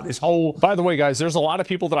strange about this whole... By the way, guys, there's a lot of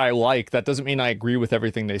people that I like. That doesn't mean I agree with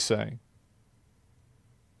everything they say.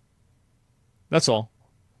 That's all.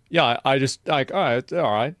 Yeah, I just, like, all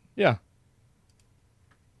right, yeah.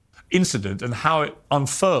 Incident and how it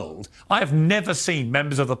unfurled. I have never seen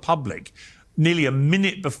members of the public nearly a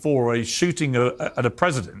minute before a shooting at a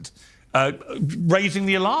president, raising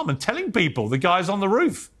the alarm and telling people the guy's on the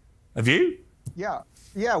roof. Have you?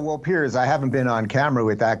 Yeah, well, Piers, I haven't been on camera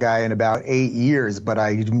with that guy in about 8 years, but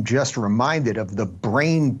I'm just reminded of the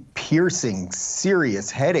brain-piercing,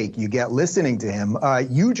 serious headache you get listening to him.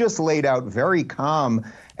 You just laid out very calm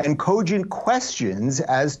and cogent questions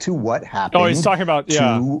as to what happened he's talking about,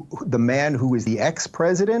 to the man who is the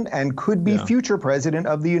ex-president and could be future president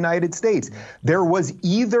of the United States. There was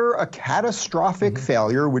either a catastrophic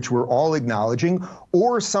failure, which we're all acknowledging,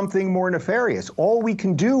 or something more nefarious. All we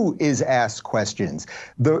can do is ask questions.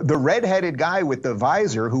 The red-headed guy with the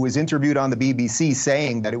visor who was interviewed on the BBC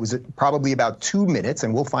saying that it was probably about 2 minutes,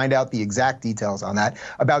 and we'll find out the exact details on that,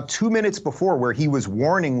 about 2 minutes before, where he was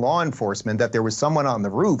warning law enforcement that there was someone on the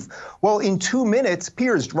roof. Well, in 2 minutes,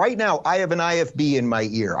 Piers, right now, I have an IFB in my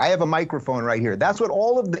ear. I have a microphone right here. That's what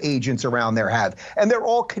all of the agents around there have. And they're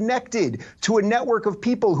all connected to a network of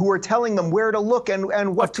people who are telling them where to look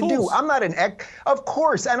and what to do. I'm not an of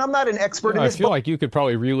course, and I'm not an expert in this. I feel like you could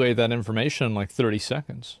probably relay that information in like 30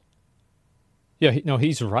 seconds. Yeah, no,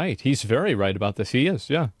 he's right. He's very right about this. He is.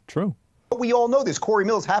 Yeah, true. But we all know this. Corey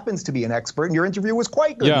Mills happens to be an expert, and your interview was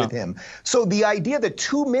quite good with him. So the idea that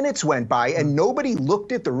 2 minutes went by and nobody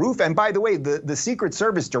looked at the roof, and by the way, the Secret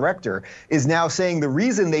Service director is now saying the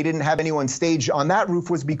reason they didn't have anyone staged on that roof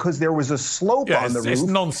was because there was a slope on the roof. It's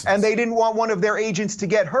nonsense. And they didn't want one of their agents to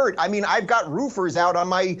get hurt. I mean, I've got roofers out on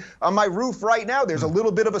my roof right now. There's a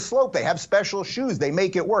little bit of a slope. They have special shoes. They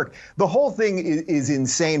make it work. The whole thing is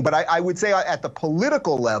insane, but I would say at the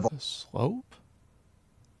political level... Slope?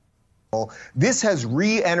 This has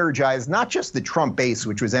re-energized not just the Trump base,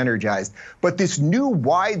 which was energized, but this new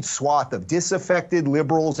wide swath of disaffected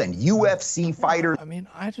liberals and UFC fighters. I mean,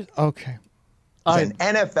 okay. And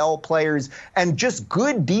NFL players and just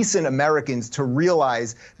good, decent Americans to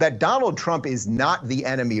realize that Donald Trump is not the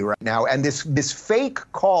enemy right now. And this fake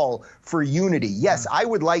call for unity. Yes, I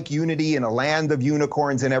would like unity in a land of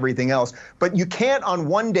unicorns and everything else, but you can't on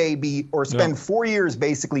one day spend 4 years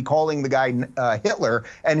basically calling the guy Hitler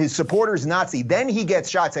and his supporters Nazi. Then he gets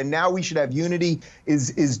shots, and now we should have unity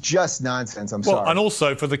is just nonsense. I'm sorry. And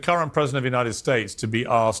also for the current president of the United States to be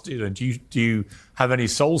asked, do you have any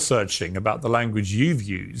soul searching about the language you've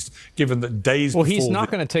used, given that days before... Well, he's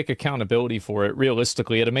not going to take accountability for it,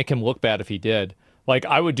 realistically. It'd make him look bad if he did. Like,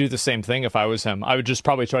 I would do the same thing if I was him. I would just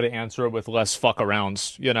probably try to answer it with less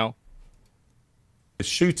fuck-arounds, you know?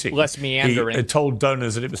 Shooting. Less meandering. He told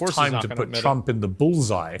donors that it was time to put Trump in the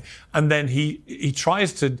bullseye. And then he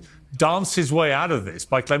tries to dance his way out of this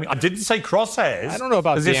by claiming, I didn't say crosshairs. I don't know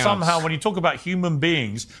about as if dance. somehow when you talk about human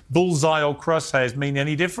beings, bullseye or crosshairs mean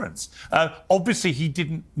any difference. Obviously, he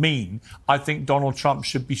didn't mean, I think Donald Trump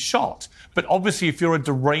should be shot. But obviously, if you're a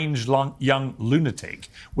deranged young lunatic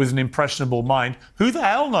with an impressionable mind, who the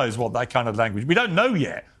hell knows what that kind of language? We don't know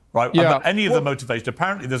yet. Right, about any of the motivation.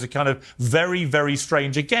 Apparently, there's a kind of very, very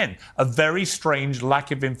strange, again, a very strange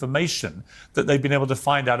lack of information that they've been able to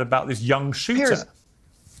find out about this young shooter. Piers,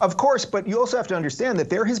 of course, but you also have to understand that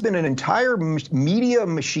there has been an entire media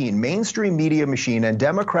machine, mainstream media machine and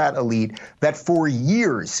Democrat elite that for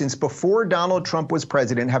years, since before Donald Trump was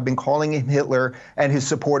president, have been calling him Hitler and his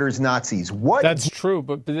supporters Nazis. What? That's true,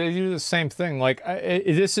 but they do the same thing. Like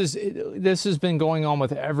this has been going on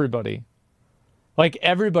with everybody. Like,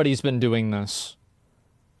 everybody's been doing this.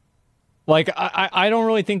 Like, I don't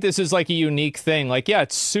really think this is, like, a unique thing. Like, yeah,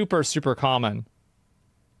 it's super, super common.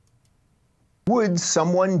 Would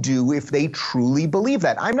someone do if they truly believe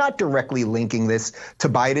that? I'm not directly linking this to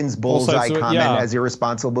Biden's bullseye comment, as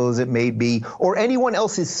irresponsible as it may be, or anyone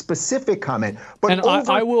else's specific comment. But and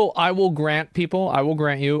I will grant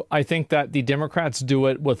you, I think that the Democrats do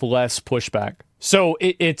it with less pushback. So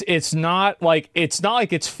it's not like it's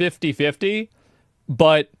 50-50.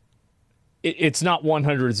 But it's not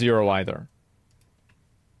 100-0 either.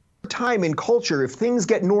 Time in culture, if things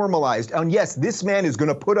get normalized, and yes, this man is going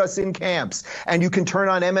to put us in camps, and you can turn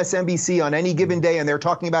on MSNBC on any given day, and they're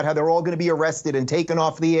talking about how they're all going to be arrested and taken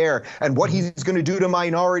off the air, and what he's going to do to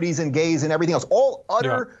minorities and gays and everything else, all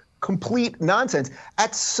utter complete nonsense.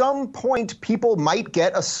 At some point, people might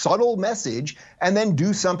get a subtle message and then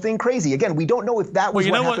do something crazy. Again, we don't know if that was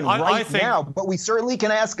what happened right now, but we certainly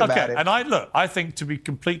can ask about it. And I think, to be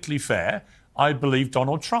completely fair, I believe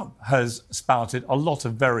Donald Trump has spouted a lot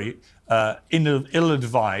of very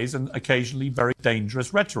ill-advised and occasionally very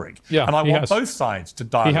dangerous rhetoric. Yeah, and I want both sides to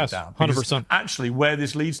dial it down. 100%. Actually, where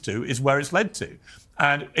this leads to is where it's led to.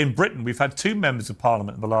 And in Britain, we've had 2 members of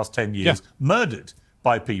parliament in the last 10 years murdered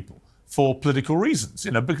by people for political reasons,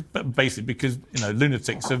 basically because,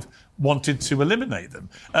 lunatics have wanted to eliminate them.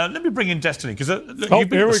 Let me bring in DISGUSTED, because you've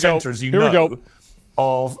been at the centre, as you know,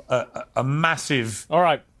 of a massive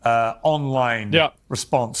online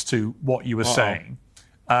response to what you were saying.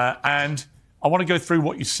 And I want to go through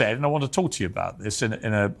what you said, and I want to talk to you about this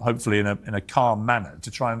hopefully in a calm manner to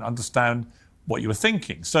try and understand what you were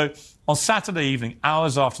thinking. So on Saturday evening,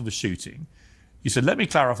 hours after the shooting, you said, let me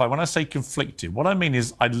clarify, when I say conflicted, what I mean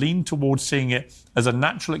is I lean towards seeing it as a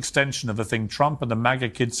natural extension of the thing Trump and the MAGA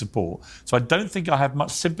kids support. So I don't think I have much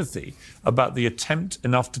sympathy about the attempt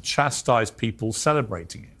enough to chastise people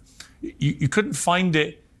celebrating it. You couldn't find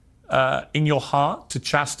it in your heart to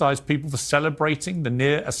chastise people for celebrating the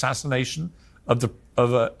near assassination of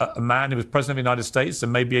a man who was president of the United States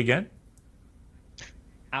and maybe again?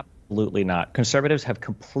 Absolutely not. Conservatives have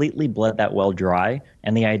completely bled that well dry.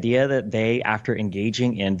 And the idea that they, after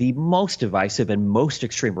engaging in the most divisive and most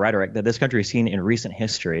extreme rhetoric that this country has seen in recent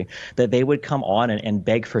history, that they would come on and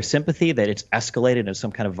beg for sympathy, that it's escalated into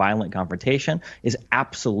some kind of violent confrontation is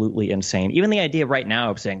absolutely insane. Even the idea right now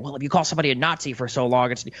of saying, well, if you call somebody a Nazi for so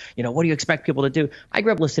long, it's, what do you expect people to do? I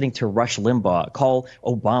grew up listening to Rush Limbaugh call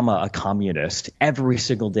Obama a communist every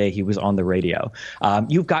single day he was on the radio.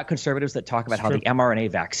 You've got conservatives that talk about how the mRNA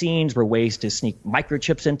vaccines were ways to sneak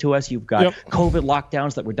microchips into us. You've got COVID lockdowns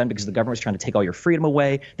that were done because the government was trying to take all your freedom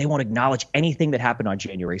away. They won't acknowledge anything that happened on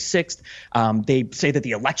January 6th. They say that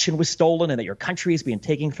the election was stolen and that your country is being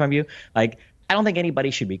taken from you. Like, I don't think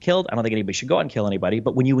anybody should be killed. I don't think anybody should go out and kill anybody.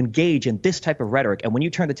 But when you engage in this type of rhetoric and when you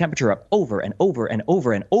turn the temperature up over and over and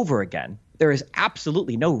over and over again, there is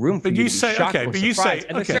absolutely no room for you to be shocked or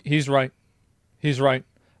surprised. He's right. He's right.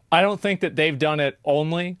 I don't think that they've done it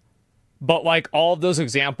only, but like all of those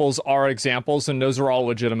examples are examples, and those are all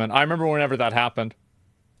legitimate. I remember whenever that happened.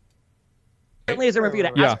 Certainly as I remember you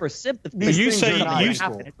to ask for sympathy. But you say,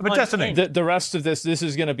 but DISGUSTED. The rest of this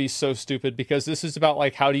is going to be so stupid because this is about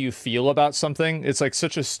like how do you feel about something. It's like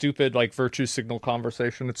such a stupid like virtue signal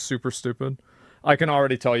conversation. It's super stupid. I can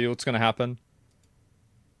already tell you what's going to happen.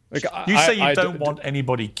 Like, you say you don't want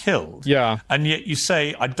anybody killed. Yeah. And yet you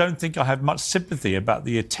say, I don't think I have much sympathy about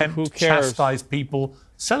the attempt to chastise people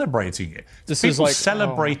celebrating it. This people is like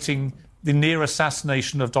celebrating the near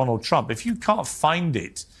assassination of Donald Trump. If you can't find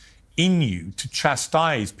it in you to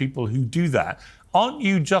chastise people who do that, aren't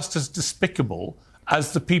you just as despicable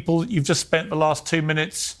as the people you've just spent the last 2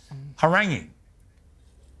 minutes haranguing?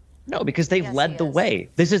 No, because they've led the way.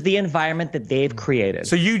 This is the environment that they've created.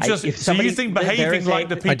 So you think behaving like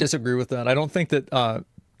the people... I disagree with that. I don't think that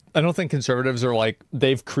I don't think conservatives are like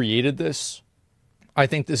they've created this. I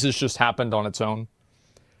think this has just happened on its own.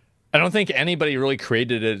 I don't think anybody really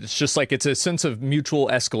created it. It's just like it's a sense of mutual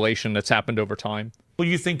escalation that's happened over time. Well,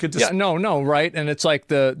 you think it? Yeah, no, right? And it's like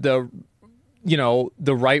the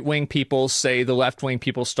right wing people say the left wing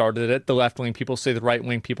people started it. The left wing people say the right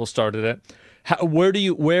wing people started it.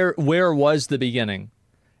 Where was the beginning?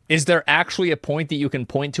 Is there actually a point that you can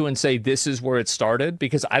point to and say this is where it started?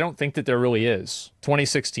 Because I don't think that there really is.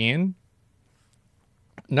 2016?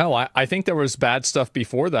 No, I think there was bad stuff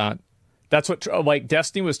before that. That's what, like,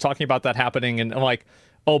 Destiny was talking about that happening, and like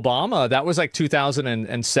Obama, that was like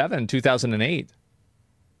 2007, 2008,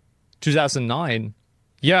 2009.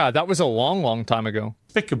 Yeah, that was a long, long time ago.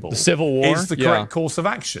 Despicable. The Civil War is the correct course of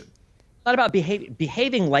action. It's not about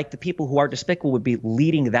behaving like the people who are despicable would be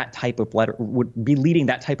leading that type of rhetoric.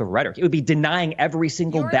 It would be denying every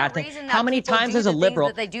single bad thing. How many times as a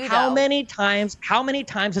liberal? How many times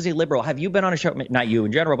as a liberal have you been on a show? Not you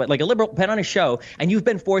in general, but like a liberal been on a show and you've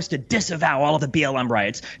been forced to disavow all of the BLM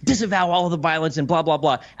riots, disavow all of the violence, and blah blah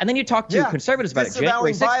blah. And then you talk to conservatives about it.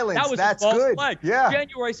 January 6th, violence, that was that's a false good. flag. Yeah.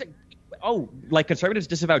 January 6th. Oh, like conservatives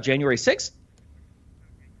disavow January 6th?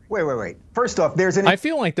 Wait. First off, I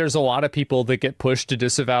feel like there's a lot of people that get pushed to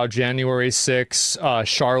disavow January 6th.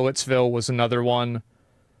 Charlottesville was another one.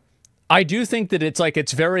 I do think that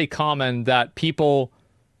it's very common that people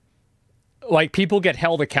get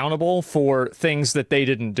held accountable for things that they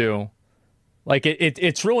didn't do. Like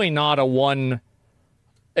it's really not a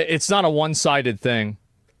one-sided thing.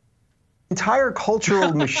 Entire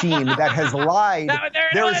cultural machine that has lied.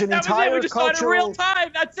 There is an entire we just saw it in real time.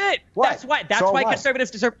 That's it. What? That's why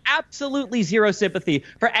conservatives deserve absolutely zero sympathy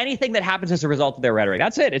for anything that happens as a result of their rhetoric.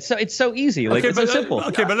 That's it. It's so easy. Like, it's so simple.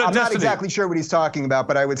 Okay, but I'm not exactly sure what he's talking about,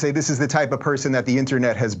 but I would say this is the type of person that the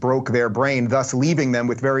internet has broke their brain, thus leaving them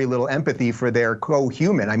with very little empathy for their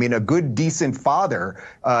co-human. I mean, a good, decent father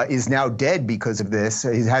is now dead because of this.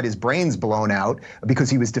 He's had his brains blown out because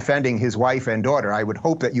he was defending his wife and daughter. I would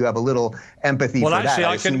hope that you have a little empathy for that.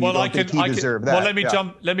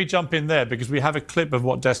 Let me jump in there because we have a clip of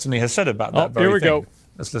what Destiny has said about that very thing. Here we go.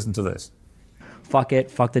 Let's listen to this. Fuck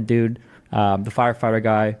it. Fuck the dude, the firefighter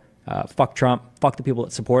guy. Fuck Trump. Fuck the people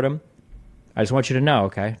that support him. I just want you to know,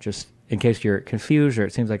 okay? Just in case you're confused or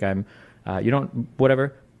it seems like I'm,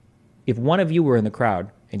 whatever. If one of you were in the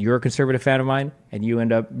crowd and you're a conservative fan of mine and you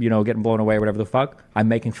end up, getting blown away or whatever the fuck, I'm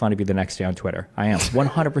making fun of you the next day on Twitter. I am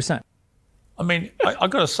 100%. I mean, I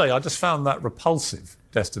got to say, I just found that repulsive,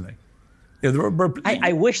 Destiny.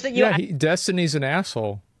 I wish that you... Yeah, Destiny's an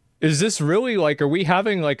asshole. Is this really, are we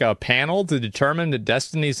having, a panel to determine that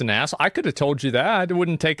Destiny's an asshole? I could have told you that. It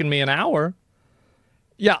wouldn't have taken me an hour.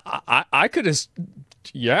 Yeah, I could have...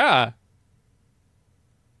 Yeah.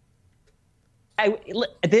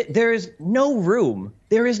 There is no room.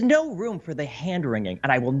 There is no room for the hand-wringing,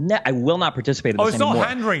 and I will not participate in this anymore. Oh, it's not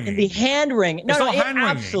hand-wringing. The hand-wringing. No, it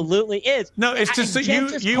absolutely is. No, it's just that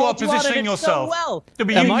you are positioning yourself. So well.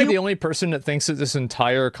 Am I the only person that thinks that this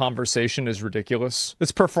entire conversation is ridiculous?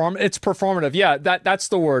 It's performative. Yeah, that's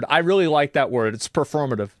the word. I really like that word. It's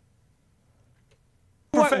performative.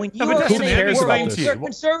 When you are in a world where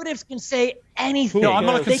conservatives can say anything. No, I'm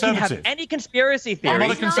not a They can conservative. have any conspiracy theory. I'm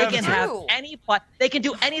not a conservative. They can have any plot. They can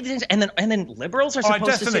do any of these things. And then liberals are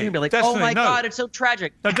supposed to sit here and be like, oh my God, it's so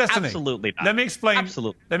tragic. No, Destiny. Absolutely not. Let me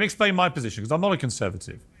explain my position, because I'm not a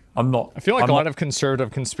conservative. I'm not. I feel like a lot of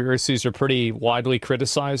conservative conspiracies are pretty widely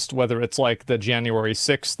criticized, whether it's like the January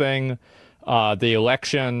 6th thing, the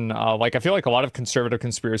election. I feel like a lot of conservative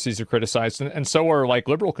conspiracies are criticized, and so are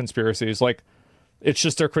liberal conspiracies. It's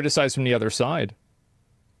just they're criticized from the other side.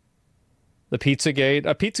 The Pizzagate.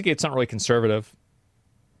 Pizzagate's not really conservative.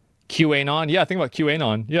 QAnon. Yeah, think about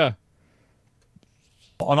QAnon. Yeah.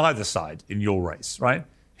 On either side in your race, right?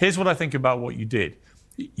 Here's what I think about what you did.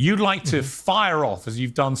 You'd like to fire off, as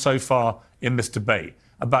you've done so far in this debate,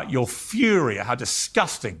 about your fury at how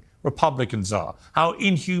disgusting Republicans are, how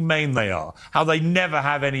inhumane they are, how they never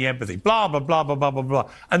have any empathy, blah, blah, blah, blah, blah, blah, blah.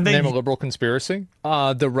 And then name a liberal conspiracy.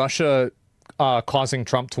 The Russia causing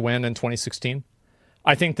Trump to win in 2016.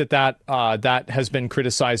 I think that has been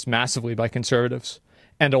criticized massively by conservatives,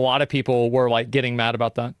 and a lot of people were getting mad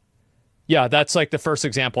about that. Yeah, that's the first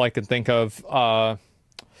example I can think of.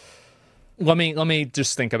 Let me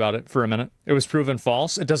just think about it for a minute. It was proven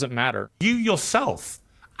false. It doesn't matter. You yourself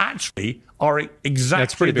actually are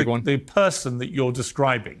exactly the person that you're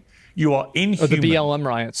describing. You are inhuman. The BLM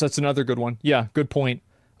riots. That's another good one. Yeah, good point.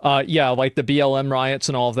 Yeah, the BLM riots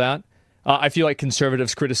and all of that. I feel like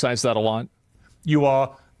conservatives criticize that a lot. You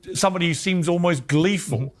are somebody who seems almost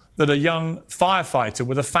gleeful that a young firefighter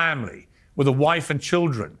with a family, with a wife and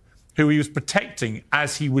children, who he was protecting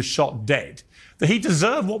as he was shot dead, that he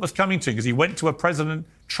deserved what was coming to him because he went to a President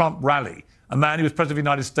Trump rally a man who was president of the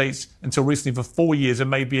United States until recently for 4 years and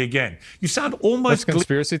maybe again. You sound almost... That's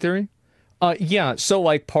conspiracy theory? Yeah, so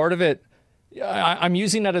like part of it, I'm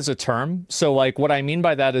using that as a term. So like what I mean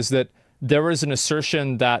by that is that there was an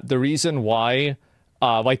assertion that the reason why,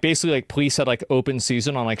 like basically like police had like open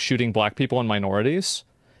season on like shooting black people and minorities.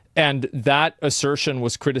 And that assertion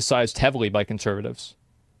was criticized heavily by conservatives.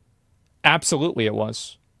 Absolutely it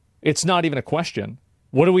was. It's not even a question.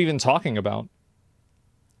 What are we even talking about?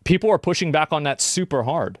 People are pushing back on that super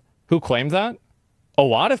hard. Who claimed that? A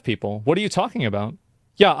lot of people. What are you talking about?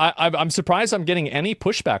 Yeah, I'm surprised I'm getting any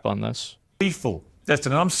pushback on this. Lethal,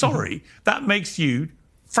 Destin, and I'm sorry. That makes you,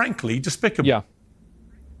 frankly, despicable. Yeah.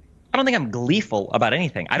 I don't think I'm gleeful about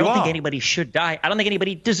anything. I don't think anybody should die. I don't think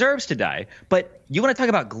anybody deserves to die. But you want to talk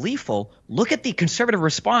about gleeful? Look at the conservative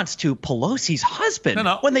response to Pelosi's husband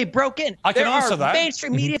when they broke in. I can answer that.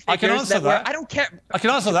 Mainstream media figures I can answer that. I don't care. I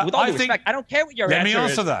can answer that. With all due respect, I don't care what your answer is. Let me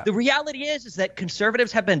answer that. The reality is that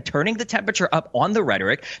conservatives have been turning the temperature up on the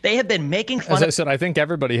rhetoric. They have been making fun. As I said, I think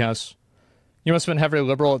everybody has. You must have been heavily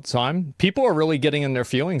liberal at the time. People are really getting in their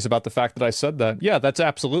feelings about the fact that I said that. Yeah, that's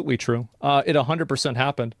absolutely true. It 100%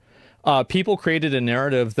 happened. People created a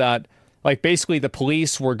narrative that, like, basically the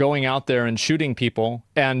police were going out there and shooting people,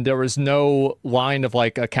 and there was no line of,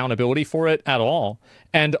 like, accountability for it at all.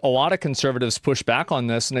 And a lot of conservatives pushed back on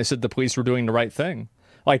this, and they said the police were doing the right thing.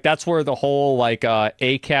 Like, that's where the whole, like,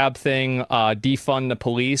 ACAB thing, defund the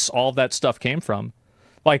police, all of that stuff came from.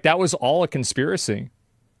 Like, that was all a conspiracy.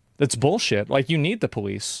 That's bullshit. Like, you need the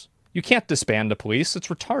police. You can't disband the police. It's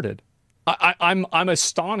retarded. I'm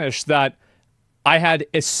astonished that I had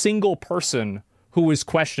a single person who was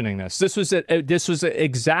questioning this. This was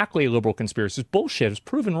exactly a liberal conspiracy. It's bullshit. It's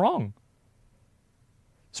proven wrong.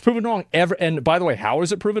 It's proven wrong. And by the way, how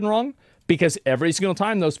is it proven wrong? Because every single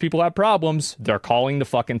time those people have problems, they're calling the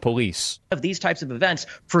fucking police. Of these types of events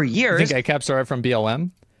for years. I think ACAB started from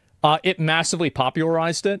BLM. It massively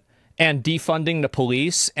popularized it. And defunding the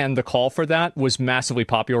police and the call for that was massively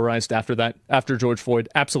popularized after that, after George Floyd.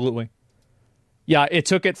 Absolutely. Yeah, it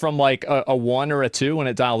took it from like a 1 or a 2 and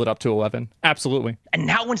it dialed it up to 11. Absolutely. And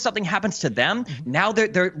now when something happens to them, now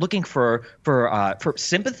they're looking for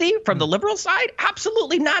sympathy from the liberal side?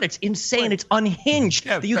 Absolutely not. It's insane. It's unhinged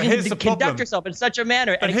that you can conduct yourself in such a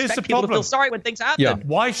manner and expect people to feel sorry when things happen. Yeah.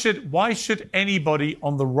 Why should anybody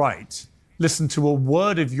on the right listen to a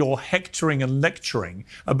word of your hectoring and lecturing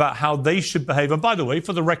about how they should behave? And by the way,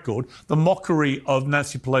 for the record, the mockery of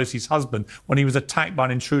Nancy Pelosi's husband when he was attacked by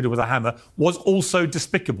an intruder with a hammer was also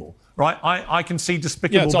despicable, right? I can see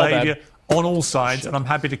despicable behavior on all sides, and I'm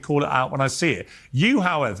happy to call it out when I see it. You,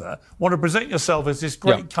 however, want to present yourself as this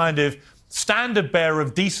great kind of standard bearer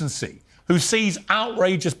of decency who sees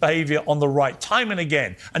outrageous behavior on the right time and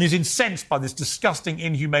again and is incensed by this disgusting,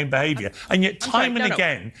 inhumane behavior. And yet time and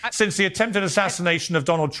again, since the attempted assassination of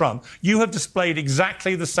Donald Trump, you have displayed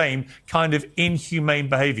exactly the same kind of inhumane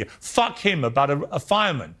behavior. Fuck him about a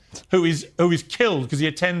fireman who is killed because he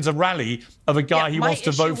attends a rally of a guy he wants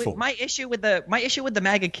to vote for. My issue with the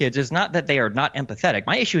MAGA kids is not that they are not empathetic.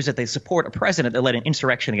 My issue is that they support a president that led an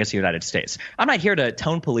insurrection against the United States. I'm not here to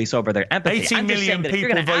tone police over their empathy. 80 million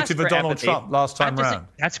people voted for Donald Trump last time around.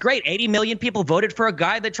 That's great. 80 million people voted for a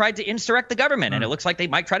guy that tried to insurrect the government, and it looks like they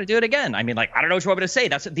might try to do it again. I mean, like, I don't know what you want me to say.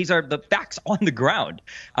 These are the facts on the ground.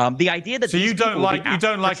 The idea that you don't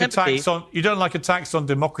like attacks on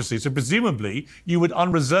democracy. So presumably you would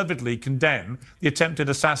unreservedly condemn the attempted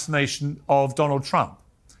assassination of Donald Trump,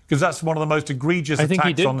 because that's one of the most egregious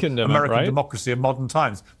attacks on American democracy of modern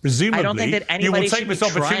times. Presumably, I don't think that you will take this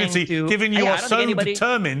opportunity, given you are so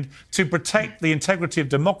determined to protect the integrity of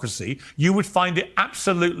democracy, you would find it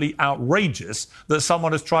absolutely outrageous that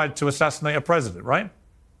someone has tried to assassinate a president, right?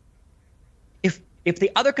 If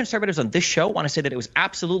the other conservatives on this show want to say that it was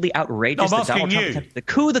absolutely outrageous that Donald Trump attempted to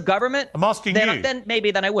coup the government, I'm asking you. Then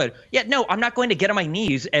maybe I would. Yeah, no, I'm not going to get on my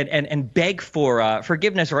knees and beg for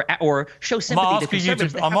forgiveness or show sympathy to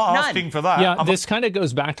conservatives. I'm not asking for that. Yeah, this kind of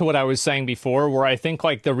goes back to what I was saying before, where I think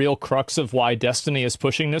like the real crux of why DISGUSTED is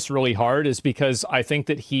pushing this really hard is because I think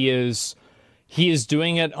that he is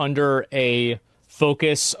doing it under a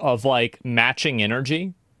focus of like matching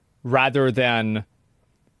energy rather than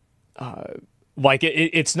like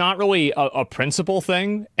it's not really a principle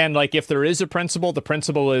thing. And like if there is a principle, the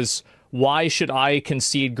principle is, why should I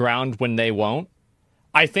concede ground when they won't?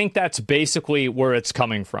 I think that's basically where it's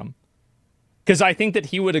coming from. Because I think that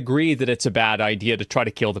he would agree that it's a bad idea to try to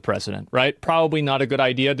kill the president, right? Probably not a good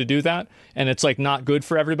idea to do that. And it's like not good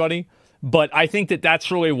for everybody. But I think that that's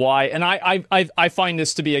really why. And I find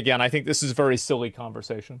this to be, again, I think this is a very silly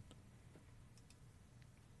conversation.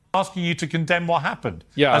 asking you to condemn what happened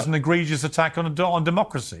Yeah. as an egregious attack on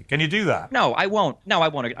democracy. Can you do that? No, I won't. No, I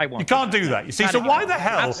won't. You can't do that. You see, so why the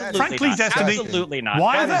hell, Absolutely frankly, not. Destiny, Absolutely not.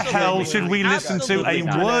 why the Absolutely hell not. should we listen to a Absolutely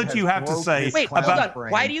not. word you have to say Wait, hold about...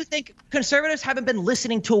 on. Why do you think conservatives haven't been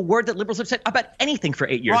listening to a word that liberals have said about anything for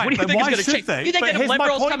 8 years? Right, what do you but think why is going to should change? they? You think But if here's my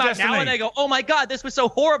liberals point, come out now Destiny. and they go, "Oh my God, this was so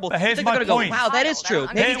horrible," But you here's think my they're going to point. go, "Wow, that is true."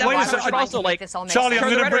 Maybe that Wait a word second. should also like Charlie,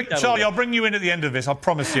 Charlie, I'll bring you in at the end of this. I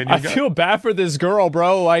promise you. I feel bad for this girl,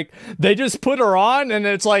 bro. Like, they just put her on, and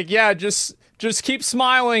it's like, yeah, just keep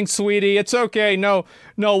smiling, sweetie. It's okay. No,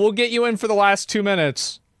 we'll get you in for the last 2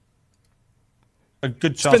 minutes. A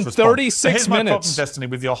good chance. It's been 36 so here's my problem, minutes. Destiny,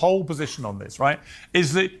 with your whole position on this, right?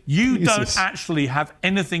 Is that you don't actually have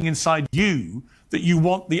anything inside you that you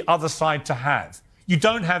want the other side to have. You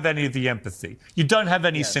don't have any of the empathy. You don't have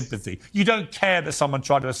any sympathy. You don't care that someone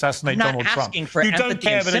tried to assassinate Donald Trump. You don't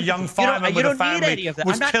care that a young fireman with a family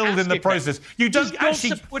was killed in the process. You don't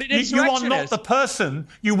actually. You are not the person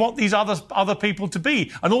you want these other people to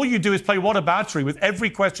be. And all you do is play whataboutery with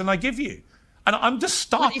every question I give you. And I'm just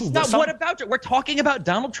startled. It's not what about it. We're talking about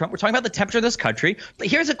Donald Trump. We're talking about the temperature of this country. But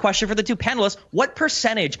here's a question for the two panelists. What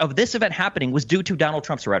percentage of this event happening was due to Donald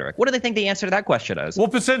Trump's rhetoric? What do they think the answer to that question is?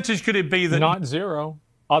 What percentage could it be that... Not zero.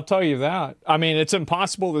 I'll tell you that. I mean, it's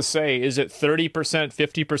impossible to say. Is it 30%,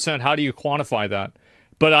 50%? How do you quantify that?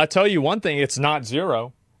 But I'll tell you one thing. It's not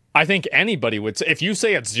zero. I think anybody would say... If you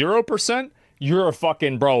say it's 0%, you're a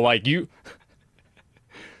fucking bro. Like,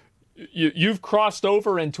 you've crossed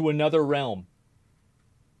over into another realm.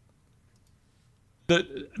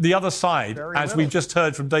 The other side, as we've just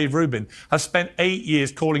heard from Dave Rubin, has spent 8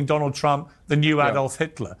 years calling Donald Trump the new Adolf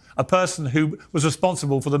Hitler, a person who was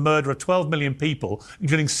responsible for the murder of 12 million people,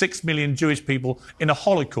 including 6 million Jewish people in a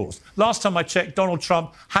Holocaust. Last time I checked, Donald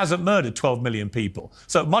Trump hasn't murdered 12 million people.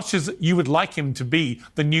 So much as you would like him to be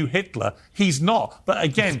the new Hitler, he's not. But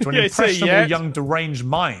again, to an impressionable young deranged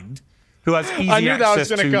mind who has easy access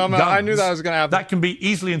to guns, I knew that was going to happen. That can be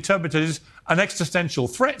easily interpreted as an existential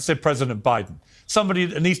threat, said President Biden. Somebody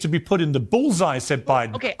that needs to be put in the bullseye, said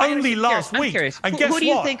Biden. Okay, only last week. And guess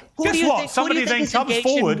what? Somebody then comes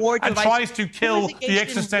forward and tries to kill the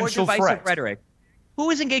existential threat. Rhetoric? Who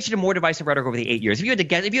is engaged in more divisive rhetoric over the 8 years? If you had to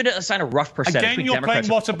guess, if you had to assign a rough percentage, again you're playing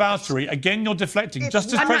whataboutery. Again you're deflecting. It's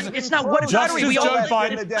not whataboutery.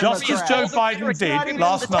 Just as Joe Biden did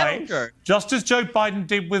last night. Just as Joe Biden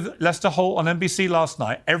did with Lester Holt on NBC last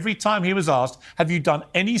night. Every time he was asked, "Have you done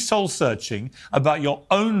any soul searching about your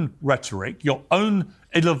own rhetoric, your own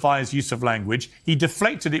ill-advised use of language?" he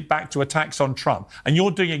deflected it back to attacks on Trump. And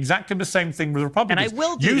you're doing exactly the same thing with Republicans. And I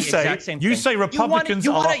will do the exact same thing. You say Republicans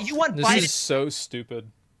you want This Biden. is so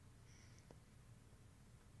stupid.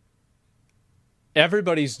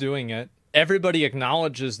 Everybody's doing it. Everybody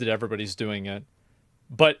acknowledges that everybody's doing it.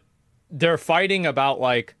 But they're fighting about,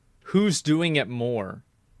 like, who's doing it more.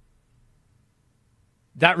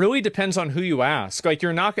 That really depends on who you ask. Like,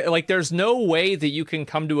 you're not... Like, there's no way that you can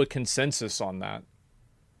come to a consensus on that.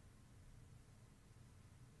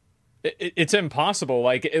 It's impossible.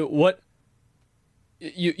 Like,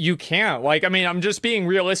 you can't. Like, I mean, I'm just being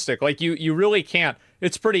realistic. Like, you really can't.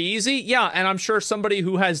 It's pretty easy. Yeah, and I'm sure somebody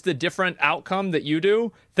who has the different outcome that you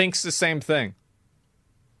do thinks the same thing.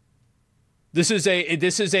 This is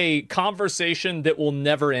a conversation that will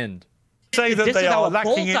never end. Say that they are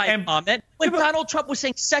lacking in comment when Donald Trump was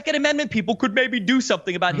saying Second Amendment people could maybe do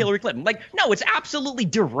something about Hillary Clinton. Like, no, it's absolutely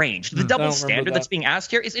deranged. The double standard that's being asked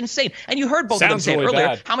here is insane. And you heard both of them say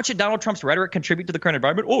earlier, how much did Donald Trump's rhetoric contribute to the current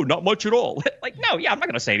environment? Oh, not much at all. Like, no, yeah, I'm not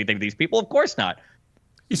going to say anything to these people. Of course not.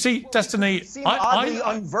 You see, Destiny, seem oddly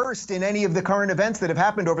unversed in any of the current events that have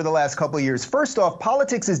happened over the last couple of years. First off,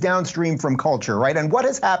 politics is downstream from culture, right? And what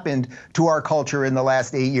has happened to our culture in the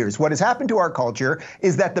last 8 years? What has happened to our culture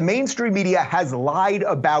is that the mainstream media has lied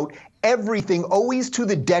about everything, always to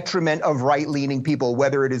the detriment of right-leaning people,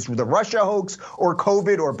 whether it is the Russia hoax or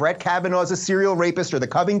COVID or Brett Kavanaugh's a serial rapist or the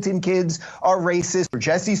Covington kids are racist or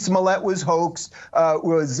Jussie Smollett was hoaxed,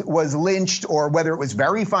 was lynched, or whether it was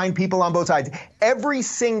very fine people on both sides. Every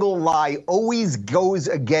single lie always goes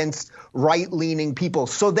against right-leaning people.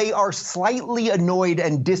 So they are slightly annoyed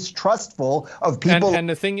and distrustful of people. And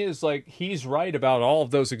the thing is, like, he's right about all of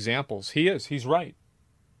those examples. He's right.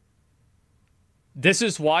 This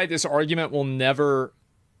is why this argument will never...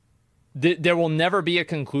 There will never be a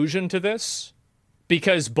conclusion to this,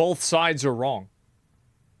 because both sides are wrong.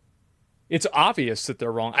 It's obvious that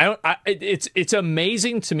they're wrong. It's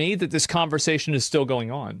amazing to me that this conversation is still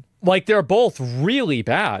going on. Like, they're both really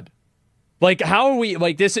bad. Like, how are we...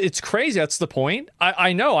 Like, this... It's crazy. That's the point.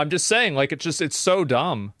 I know. I'm just saying, like, it's so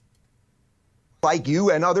dumb. Like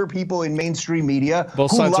you and other people in mainstream media.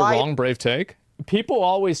 Both sides are wrong. Brave take. people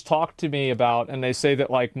always talk to me about, and they say that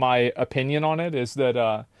like my opinion on it is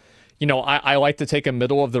that, you know, I like to take a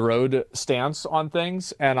middle of the road stance on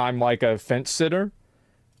things, and I'm like a fence sitter.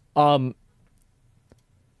 Let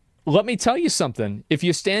me tell you something. If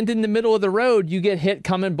you stand in the middle of the road, you get hit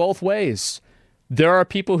coming both ways. There are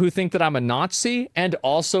people who think that I'm a Nazi, and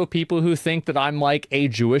also people who think that I'm like a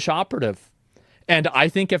Jewish operative. And I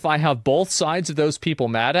think if I have both sides of those people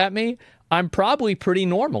mad at me, I'm probably pretty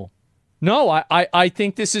normal. No, I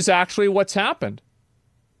think this is actually what's happened.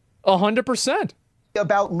 100%.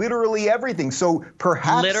 About literally everything. So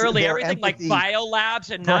perhaps literally everything, empathy, like biolabs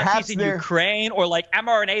and Nazis in Ukraine, or like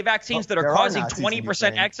mRNA vaccines that are causing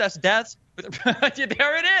 20% excess deaths. There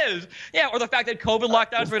it is. Yeah, or the fact that COVID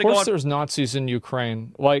lockdowns were going to go on. Of course there's Nazis in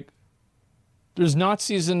Ukraine. Like, there's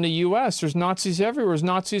Nazis in the U.S. There's Nazis everywhere. There's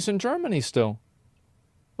Nazis in Germany still.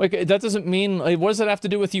 Like, that doesn't mean... Like, what does that have to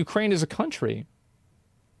do with Ukraine as a country?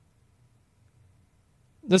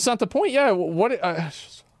 That's not the point. Yeah, what...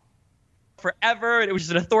 forever. It was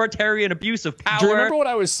just an authoritarian abuse of power. Do you remember what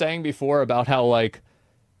I was saying before about how, like,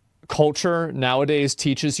 culture nowadays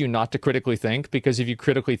teaches you not to critically think? Because if you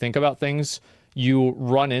critically think about things, you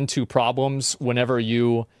run into problems whenever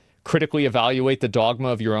you critically evaluate the dogma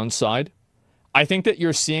of your own side. I think that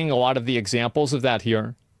you're seeing a lot of the examples of that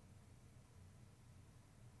here.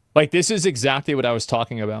 Like, this is exactly what I was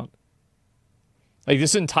talking about. Like,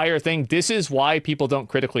 this entire thing, this is why people don't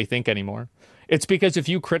critically think anymore. It's because if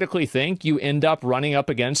you critically think, you end up running up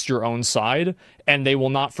against your own side, and they will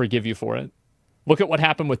not forgive you for it. Look at what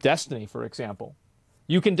happened with Destiny, for example.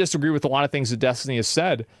 You can disagree with a lot of things that Destiny has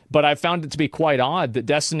said, but I've found it to be quite odd that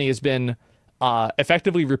Destiny has been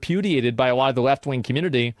effectively repudiated by a lot of the left-wing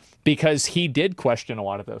community because he did question a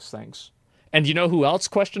lot of those things. And you know who else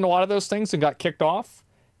questioned a lot of those things and got kicked off?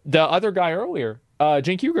 The other guy earlier,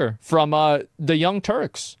 Cenk Uygur from the Young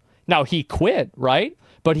Turks. Now, he quit, right?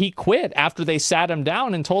 But he quit after they sat him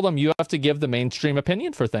down and told him, you have to give the mainstream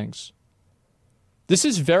opinion for things. This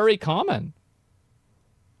is very common.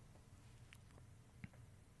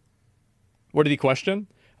 What did he question?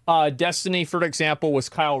 Destiny, for example, was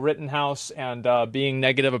Kyle Rittenhouse and being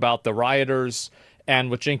negative about the rioters. And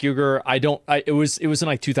with Cenk Uygur, it was in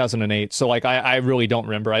like 2008. So like, I really don't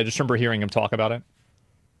remember. I just remember hearing him talk about it.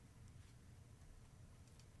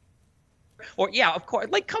 Or, yeah, of course.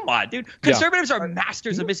 Like, come on, dude. Conservatives are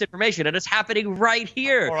masters of misinformation, and it's happening right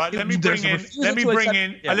here. All right, let me bring in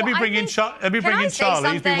Charlie.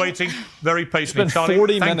 He's been waiting very patiently.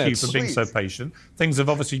 Charlie, thank you for being so patient. Things have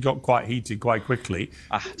obviously got quite heated quite quickly.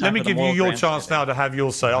 Let me give you your chance now to have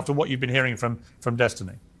your say after what you've been hearing from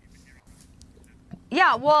Destiny.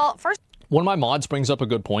 Yeah, well, first... One of my mods brings up a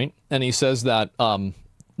good point, and he says that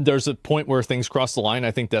there's a point where things cross the line.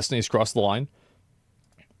 I think Destiny's crossed the line.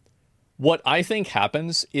 What I think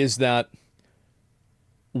happens is that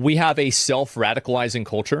we have a self-radicalizing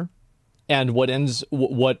culture, and what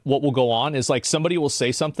will go on is like somebody will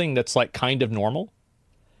say something that's like kind of normal,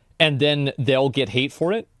 and then they'll get hate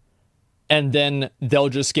for it, and then they'll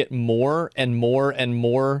just get more and more and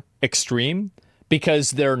more extreme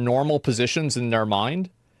because their normal positions in their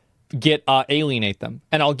mind get alienate them.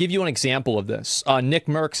 And I'll give you an example of this. Nick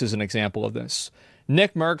Merckx is an example of this.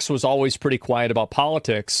 Nick Merckx was always pretty quiet about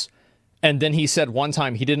politics. And then he said one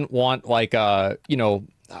time he didn't want like, what do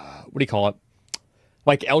you call it?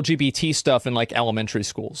 Like LGBT stuff in like elementary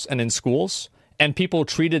schools and in schools. And people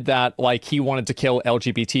treated that like he wanted to kill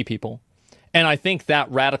LGBT people. And I think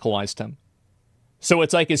that radicalized him. So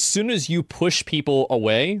it's like as soon as you push people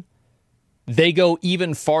away, they go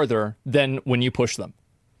even farther than when you push them.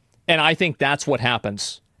 And I think that's what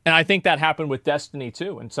happens. And I think that happened with Destiny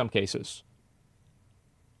too in some cases.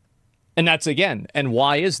 And that's again, and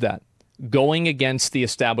why is that? Going against the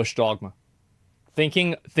established dogma.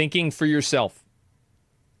 Thinking for yourself.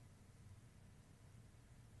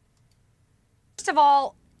 First of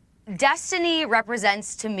all, Destiny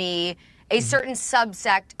represents to me a certain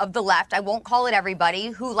subsect of the left, I won't call it everybody,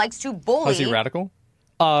 who likes to bully. Is he radical?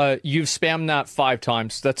 You've spammed that 5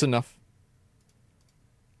 times. That's enough.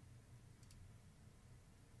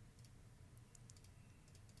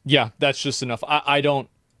 Yeah, that's just enough. I don't...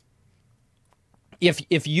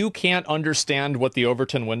 If you can't understand what the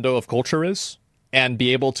Overton window of culture is and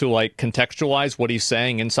be able to like contextualize what he's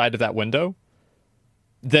saying inside of that window,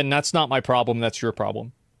 then that's not my problem. That's your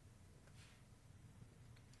problem.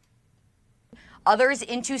 others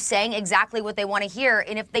into saying exactly what they want to hear.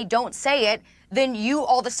 And if they don't say it, then you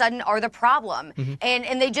all of a sudden are the problem.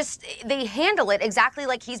 And they handle it exactly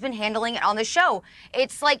like he's been handling it on the show.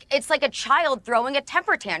 It's like a child throwing a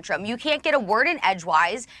temper tantrum. You can't get a word in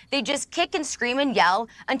edgewise. They just kick and scream and yell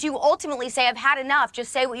until you ultimately say, I've had enough,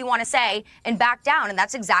 just say what you want to say and back down. And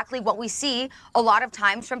that's exactly what we see a lot of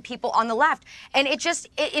times from people on the left. And it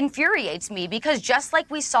infuriates me, because just like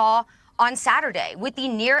we saw on Saturday with the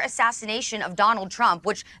near assassination of Donald Trump,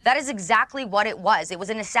 which that is exactly what it was. It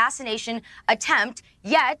was an assassination attempt,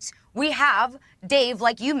 yet we have, Dave,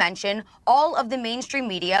 like you mentioned, all of the mainstream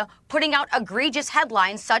media putting out egregious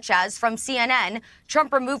headlines such as from CNN,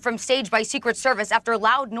 Trump removed from stage by Secret Service after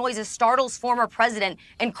loud noises startles former president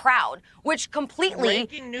and crowd, which completely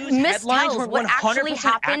mistells what actually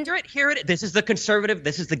happened. Accurate. Here it is. This is the conservative.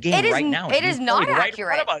 This is the game right now. It is not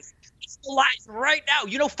accurate. Lies right now.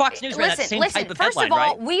 You know, Fox News ran that same type of first headline, of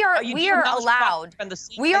all, right? we are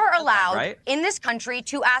allowed right? in this country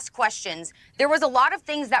to ask questions. There was a lot of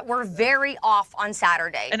things that were very off on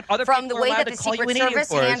Saturday, and other from the people way are allowed that to the call you Secret an idiot Service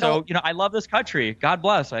for it. handled. So, you know, I love this country. God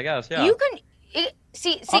bless, I guess. Yeah. You can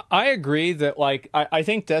see. I agree that, like, I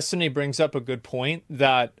think Destiny brings up a good point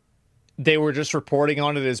that they were just reporting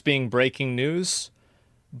on it as being breaking news,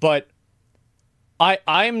 but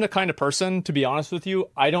I'm the kind of person, to be honest with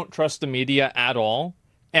you, I don't trust the media at all.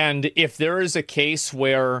 And if there is a case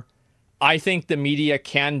where I think the media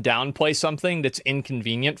can downplay something that's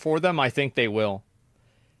inconvenient for them, I think they will.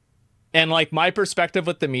 And like, my perspective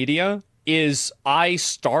with the media is I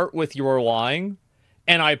start with you're lying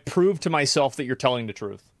and I prove to myself that you're telling the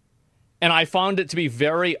truth. And I found it to be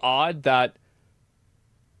very odd that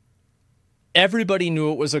everybody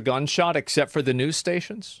knew it was a gunshot except for the news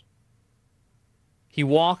stations. He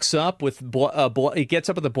walks up with he gets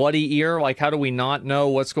up with a bloody ear. Like, how do we not know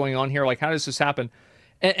what's going on here? Like, how does this happen?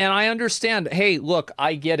 And I understand. Hey, look,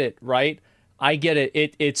 I get it, right? I get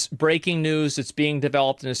it. It's breaking news. It's being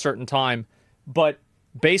developed in a certain time. But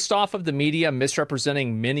based off of the media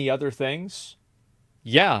misrepresenting many other things,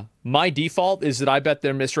 yeah, my default is that I bet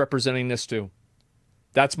they're misrepresenting this too.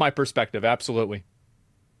 That's my perspective. Absolutely.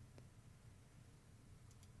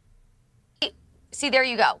 See, there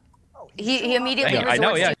you go. He immediately resorts I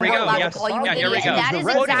know, yeah. to Here we go. Yes. call you Yeah, here we idiot. go. And that is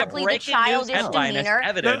exactly the childish demeanor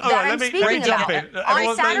that I'm speaking about.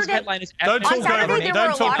 On Saturday,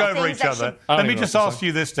 don't talk there were over each other. Let me just ask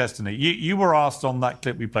you this, Destiny. You were asked on that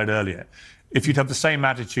clip we played earlier if you'd have the same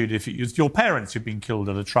attitude if it was your parents who'd been killed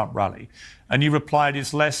at a Trump rally. And you replied,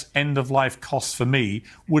 it's less end-of-life costs for me.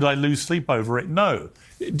 Would I lose sleep over it? No.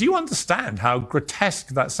 Do you understand how grotesque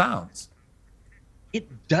that sounds?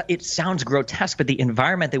 It sounds grotesque, but the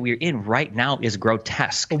environment that we're in right now is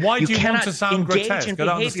grotesque. But why do you want to sound grotesque? I don't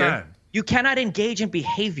understand. You cannot engage in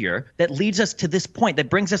behavior that leads us to this point, that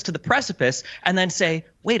brings us to the precipice, and then say,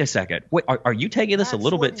 wait a second, wait, are you taking this a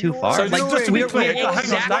little bit too far? So just to be clear,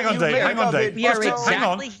 hang on, Dave. We are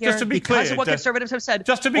exactly here just to be clear, because of what conservatives have said.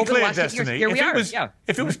 Just to be clear, Destiny, here we are.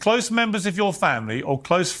 If it was close members of your family or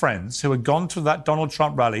close friends who had gone to that Donald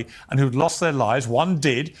Trump rally and who'd lost their lives, one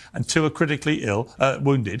did, and two are critically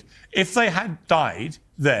wounded, if they had died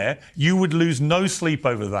there, you would lose no sleep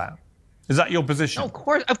over that. Is that your position? No,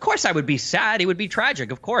 of course I would be sad. It would be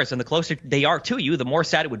tragic, of course. And the closer they are to you, the more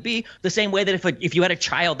sad it would be. The same way that if you had a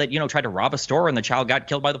child that, tried to rob a store and the child got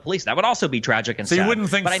killed by the police, that would also be tragic and sad. So you wouldn't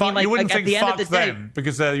think, you wouldn't think fuck them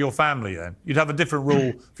because they're your family then? You'd have a different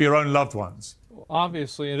rule for your own loved ones.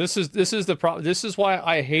 Obviously, this is the problem. This is why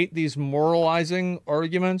I hate these moralizing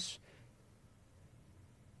arguments.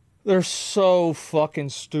 They're so fucking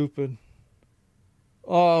stupid.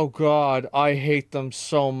 Oh God, I hate them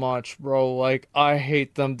so much, bro. Like, I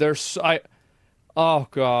hate them. Oh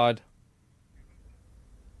God.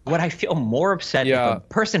 Would I feel more upset if a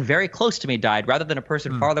person very close to me died rather than a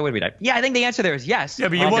person farther away from me died? Yeah, I think the answer there is yes. Yeah,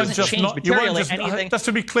 but you weren't just just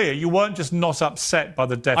to be clear, you weren't just not upset by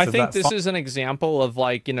the death of that. I think this is an example of,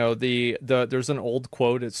 like, there's an old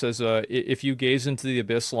quote. It says, if you gaze into the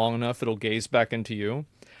abyss long enough, it'll gaze back into you.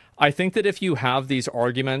 I think that if you have these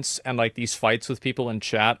arguments and like these fights with people in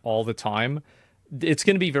chat all the time, it's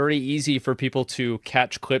going to be very easy for people to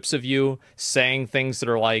catch clips of you saying things that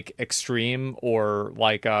are like extreme or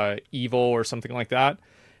like evil or something like that.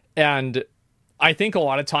 And I think a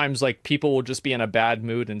lot of times, like, people will just be in a bad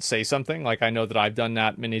mood and say something. Like, I know that I've done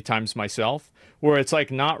that many times myself, where it's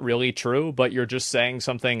like not really true, but you're just saying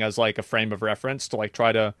something as like a frame of reference to like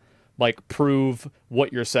try to like prove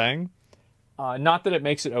what you're saying. Not that it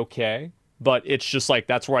makes it okay, but it's just like,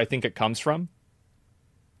 that's where I think it comes from.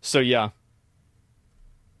 So, yeah.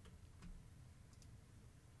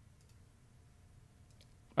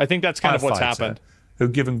 I think that's kind of what's happened.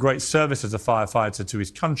 who'd given great service as a firefighter to his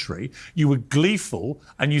country, you were gleeful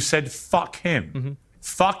and you said, fuck him.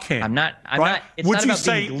 Fuck him. I'm not. It's Would not you about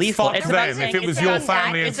say being gleeful. fuck them if it was your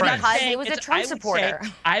family and friends? He was a Trump supporter.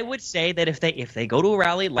 I would say that if they go to a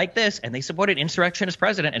rally like this and they support an insurrectionist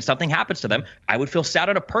president and something happens to them, I would feel sad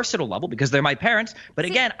on a personal level because they're my parents. But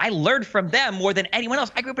again, I learned from them more than anyone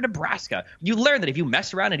else. I grew up in Nebraska. You learn that if you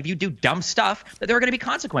mess around and if you do dumb stuff, that there are going to be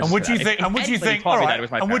consequences. And would you think? And would you think? All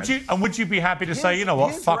right. And would you be happy to say, you know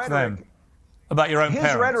what? Fuck them. About your own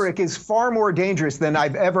parents. His rhetoric is far more dangerous than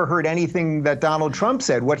I've ever heard anything that Donald Trump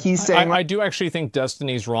said. What he's saying. I do actually think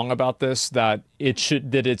Destiny's wrong about this. That I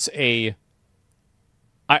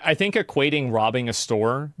think equating robbing a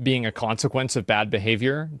store being a consequence of bad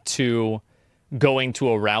behavior to going to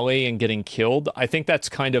a rally and getting killed. I think that's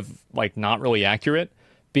kind of like not really accurate,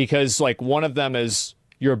 because like one of them is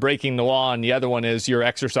you're breaking the law and the other one is you're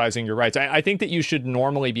exercising your rights. I think that you should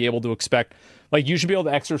normally be able to expect. Like, you should be able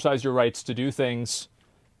to exercise your rights to do things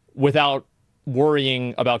without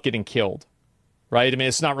worrying about getting killed, right? I mean,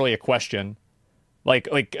 it's not really a question. Like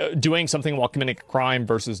doing something while committing a crime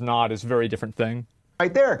versus not is a very different thing.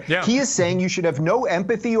 Right there. Yeah. He is saying you should have no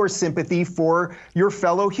empathy or sympathy for your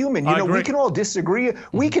fellow human. You know, we can all disagree.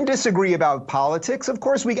 We can disagree about politics, of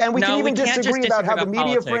course. We can even disagree about how the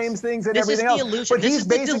media frames things and everything else. But he's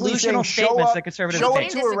basically saying show up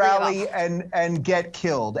to a rally and get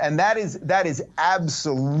killed. And that is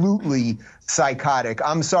absolutely psychotic.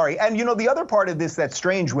 I'm sorry. And, you know, the other part of this that's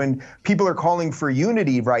strange when people are calling for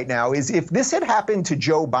unity right now is if this had happened to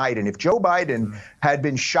Joe Biden, if Joe Biden had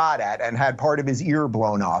been shot at and had part of his ear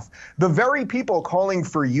blown off, the very people calling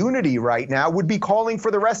for unity right now would be calling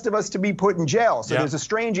for the rest of us to be put in jail. So there's a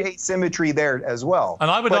strange asymmetry there as well.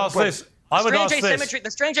 And I would ask this. The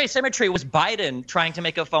strange asymmetry was Biden trying to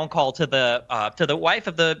make a phone call to the wife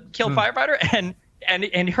of the killed firefighter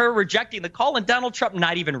and her rejecting the call and Donald Trump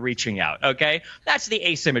not even reaching out, okay? That's the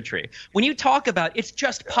asymmetry. When you talk about it's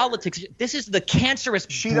just politics, this is the cancerous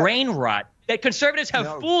brain rot that conservatives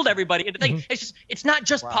have fooled everybody into thinking. It's not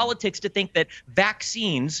just politics to think that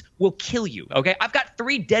vaccines will kill you, okay? I've got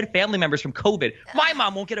 3 dead family members from COVID. My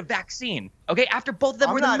mom won't get a vaccine, okay? After both of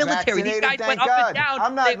them were in the military. These guys went up and down.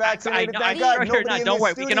 I'm not vaccinated, thank God. Don't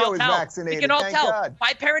worry, we can all tell. We can all tell.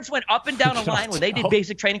 My parents went up and down a line when they did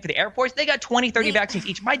basic training for the Air Force. They got 20, 30 vaccines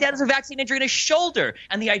each. My dad has a vaccine injury in his shoulder.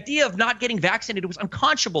 And the idea of not getting vaccinated was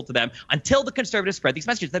unconscionable to them until the conservatives spread these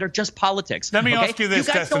messages that are just politics. Let me ask you this,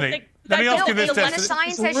 Destiny. Let me ask you this, Destiny.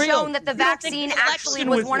 Science has shown that the vaccine actually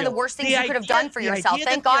was one of the worst things you could have done for yourself.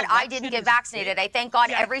 Thank God I didn't get vaccinated. I thank God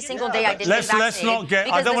every single day I didn't get vaccinated. Let's not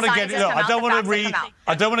get. I don't want to get.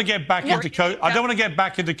 I don't want to get back into COVID. I don't want to get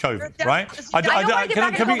back into COVID, right?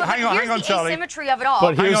 Hang on, Charlie. Asymmetry of it all.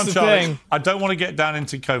 But here's the thing. I don't want to get down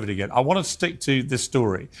into COVID again. I want to stick to this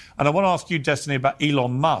story, and I want to ask you, Destiny, about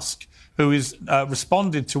Elon Musk, who is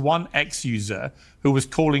responded to one X user who was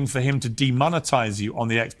calling for him to demonetize you on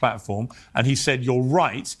the X platform. And he said, you're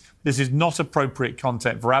right, this is not appropriate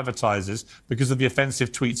content for advertisers because of the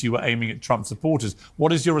offensive tweets you were aiming at Trump supporters.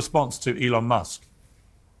 What is your response to Elon Musk?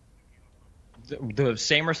 The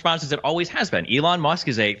same response as it always has been. Elon Musk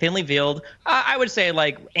is a thinly veiled, I would say,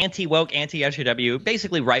 like anti-woke, anti-SJW,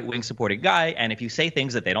 basically right-wing supporting guy. And if you say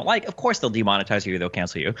things that they don't like, of course they'll demonetize you, they'll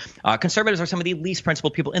cancel you. Conservatives are some of the least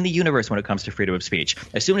principled people in the universe when it comes to freedom of speech.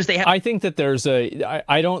 As soon as they have... I think that there's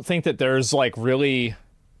I don't think that there's like really...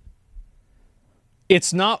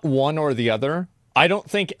 It's not one or the other. I don't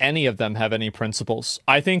think any of them have any principles.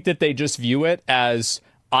 I think that they just view it as,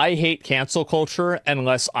 I hate cancel culture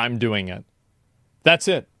unless I'm doing it. That's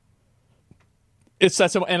it. It's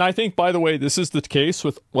that simple. And I think, by the way, this is the case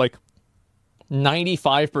with like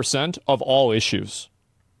 95% of all issues.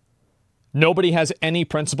 Nobody has any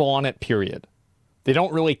principle on it, period. They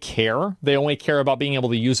don't really care. They only care about being able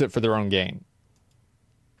to use it for their own gain.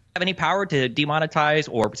 Have any power to demonetize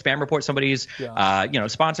or spam report somebody's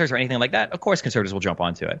sponsors or anything like that, of course conservatives will jump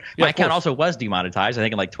onto it. My account also was demonetized, I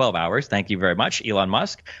think, in like 12 hours. Thank you very much, Elon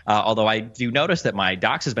Musk. Although I do notice that my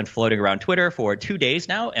docs has been floating around Twitter for 2 days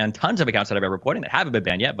now, and tons of accounts that I've been reporting that haven't been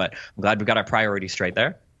banned yet, but I'm glad we've got our priorities straight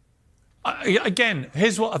there. Again,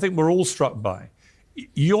 here's what I think we're all struck by.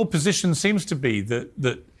 Your position seems to be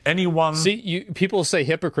that anyone... See, people say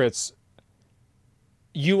hypocrites.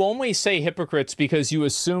 You only say hypocrites because you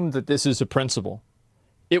assume that this is a principle.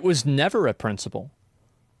 It was never a principle.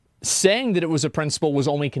 Saying that it was a principle was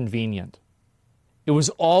only convenient. It was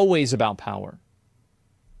always about power.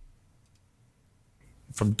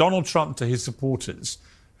 From Donald Trump to his supporters,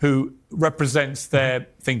 who represents their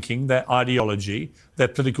thinking, their ideology, their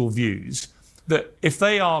political views, that if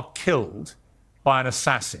they are killed by an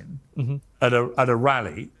assassin at a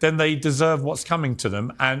rally, then they deserve what's coming to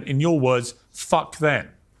them. And in your words, fuck them.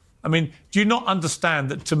 I mean, do you not understand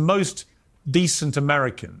that to most decent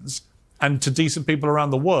Americans and to decent people around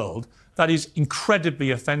the world, that is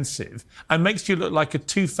incredibly offensive and makes you look like a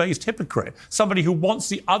two-faced hypocrite, somebody who wants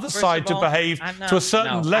the other side to behave to a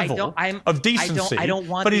certain level of decency,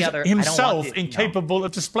 but is himself incapable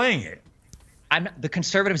of displaying it. The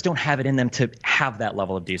conservatives don't have it in them to have that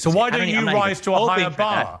level of decency. So why don't you rise to a higher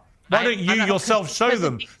bar? Why don't you yourself show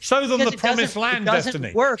them the promised land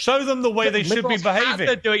destiny? Show them the way they should be behaving.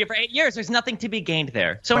 Been doing it for 8 years. There's nothing to be gained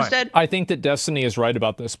there. So instead, I think that Destiny is right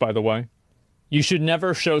about this. By the way, you should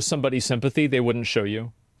never show somebody sympathy they wouldn't show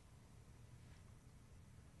you.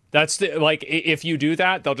 That's like if you do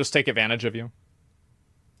that, they'll just take advantage of you.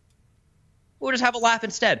 We'll just have a laugh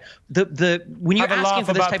instead. When you're asking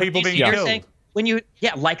for this type of decency, you're saying.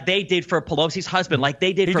 Like they did for Pelosi's husband, like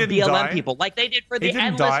they did for BLM people, like they did for the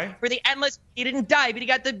endless. He didn't die, but he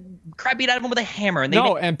got the crap beat out of him with a hammer. And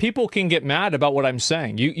and people can get mad about what I'm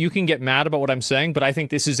saying. You can get mad about what I'm saying, but I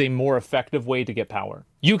think this is a more effective way to get power.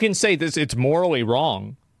 You can say this; it's morally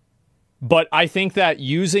wrong, but I think that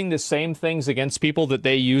using the same things against people that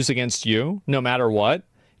they use against you, no matter what,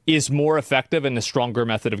 is more effective and a stronger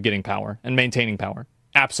method of getting power and maintaining power.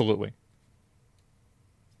 Absolutely.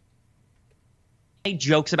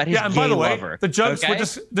 Jokes about his and by the way, lover. The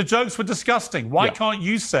jokes were disgusting. Why can't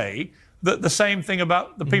you say the same thing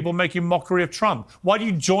about the people making mockery of Trump? Why do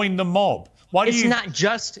you join the mob? It's not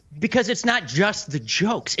just the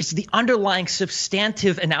jokes. It's the underlying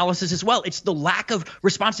substantive analysis as well. It's the lack of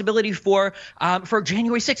responsibility for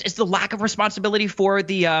January 6th. It's the lack of responsibility for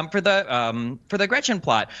the Gretchen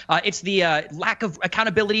plot. It's the lack of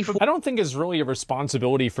accountability for. I don't think it's really a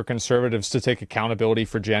responsibility for conservatives to take accountability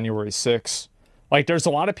for January 6th. Like, there's a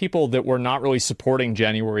lot of people that were not really supporting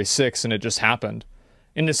January 6th, and it just happened.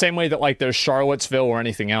 In the same way that, like, there's Charlottesville or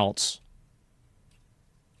anything else.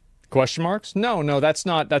 Question marks? No, that's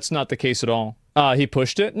not the case at all. He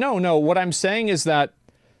pushed it? No, what I'm saying is that,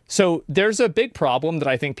 so there's a big problem that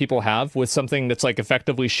I think people have with something that's, like,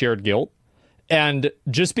 effectively shared guilt. And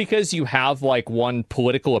just because you have, like, one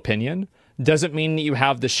political opinion doesn't mean that you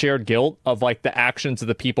have the shared guilt of, like, the actions of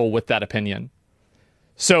the people with that opinion.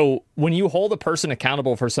 So when you hold a person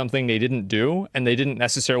accountable for something they didn't do and they didn't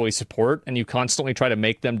necessarily support, and you constantly try to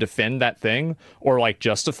make them defend that thing or like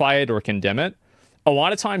justify it or condemn it, a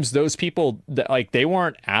lot of times those people that like they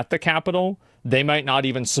weren't at the Capitol, they might not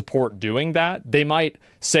even support doing that. They might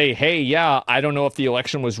say, hey, yeah, I don't know if the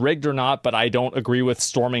election was rigged or not, but I don't agree with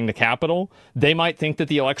storming the Capitol. They might think that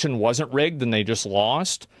the election wasn't rigged and they just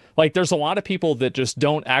lost. Like there's a lot of people that just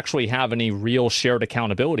don't actually have any real shared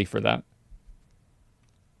accountability for that.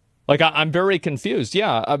 Like, I'm very confused.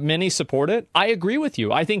 Yeah, many support it. I agree with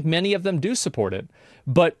you. I think many of them do support it,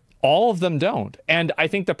 but all of them don't. And I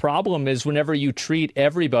think the problem is whenever you treat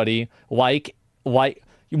everybody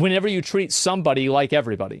whenever you treat somebody like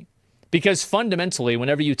everybody. Because fundamentally,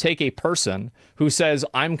 whenever you take a person who says,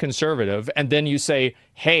 I'm conservative, and then you say,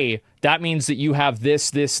 hey, that means that you have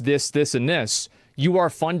this, and this, you are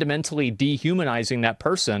fundamentally dehumanizing that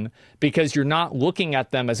person because you're not looking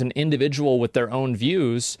at them as an individual with their own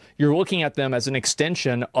views. You're looking at them as an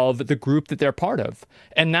extension of the group that they're part of.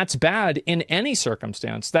 And that's bad in any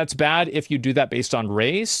circumstance. That's bad if you do that based on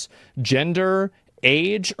race, gender,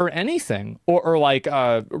 age, or anything, or like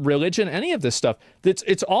religion, any of this stuff.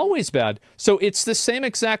 It's always bad. So it's the same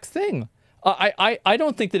exact thing. I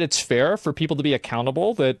don't think that it's fair for people to be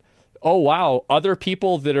accountable that, oh, wow, other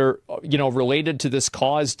people that are, related to this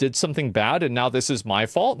cause did something bad and now this is my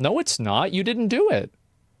fault. No, it's not. You didn't do it.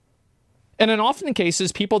 And in often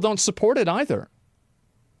cases, people don't support it either.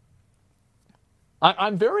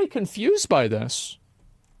 I'm very confused by this.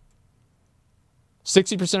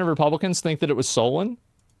 60% of Republicans think that it was stolen.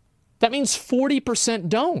 That means 40%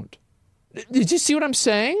 don't. Did you see what I'm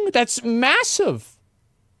saying? That's massive.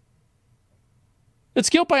 It's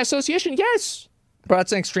guilt by association. Yes. But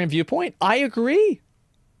that's an extreme viewpoint. I agree.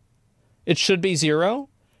 It should be zero.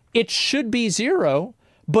 It should be zero,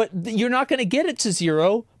 but you're not going to get it to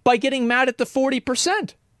zero by getting mad at the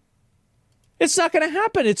 40%. It's not going to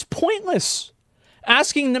happen. It's pointless.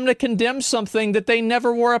 Asking them to condemn something that they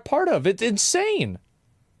never were a part of. It's insane.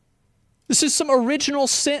 This is some original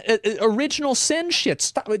sin shit.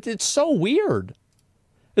 Stop. It's so weird.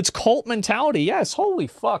 It's cult mentality. Yes, holy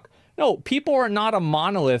fuck. No, people are not a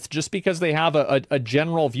monolith just because they have a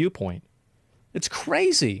general viewpoint. It's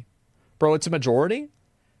crazy. Bro, it's a majority?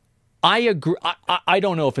 I agree. I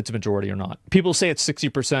don't know if it's a majority or not. People say it's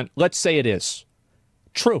 60%. Let's say it is.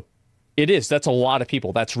 True. It is. That's a lot of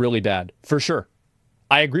people. That's really bad. For sure.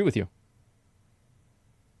 I agree with you.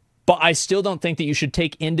 But I still don't think that you should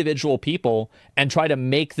take individual people and try to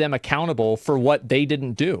make them accountable for what they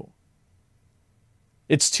didn't do.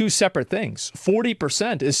 It's two separate things.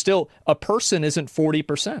 40% is still, a person isn't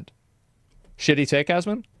 40%. Shitty take,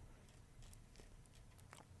 Asmon?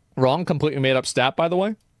 Wrong, completely made up stat, by the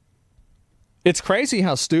way. It's crazy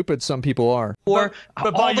how stupid some people are. Or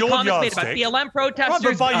but all the comments made about BLM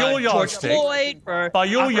protesters, by your George yardstick, Floyd, by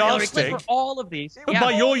your Hillary yardstick, Clinton, for all of these. But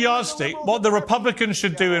by your yardstick, what the Republicans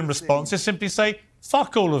should do in response is simply say,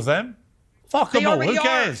 fuck all of them. Fuck them all. Who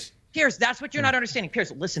cares? Piers, that's what you're not understanding.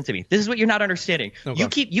 Piers, listen to me. This is what you're not understanding.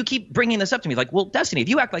 Okay. You keep bringing this up to me like, well, Destiny, if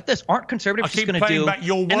you act like this, aren't conservatives just going to do?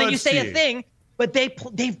 And then you say a thing. But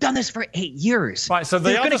they've done this for 8 years. Right, so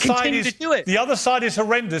they're going to continue to do it. The other side is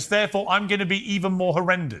horrendous, therefore I'm going to be even more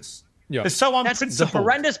horrendous. Yeah. It's so unprincipled. The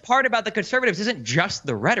horrendous part about the conservatives isn't just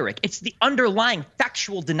the rhetoric. It's the underlying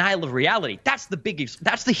factual denial of reality. That's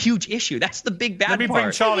the huge issue. That's the big bad part. Let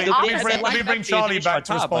me bring Charlie back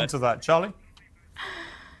to respond to that. Charlie?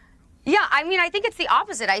 Yeah, I mean, I think it's the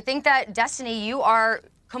opposite. I think that, Destiny, you are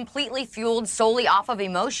completely fueled solely off of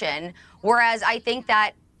emotion, whereas I think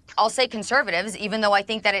that I'll say conservatives, even though I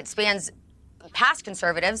think that it spans past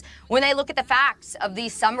conservatives, when they look at the facts of the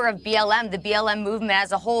summer of BLM, the BLM movement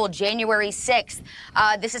as a whole, January 6th,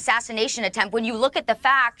 this assassination attempt, when you look at the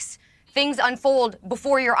facts, things unfold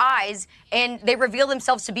before your eyes and they reveal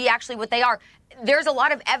themselves to be actually what they are. There's a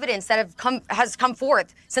lot of evidence that has come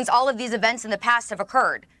forth since all of these events in the past have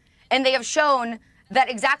occurred. And they have shown that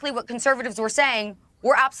exactly what conservatives were saying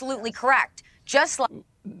were absolutely correct. Just like...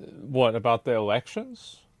 What, about the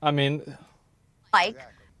elections? I mean, like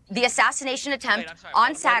the assassination attempt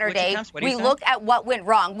on Saturday, we look at what went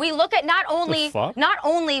wrong. We look at not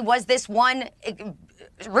only was this one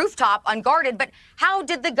rooftop unguarded, but how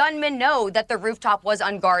did the gunman know that the rooftop was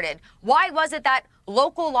unguarded? Why was it that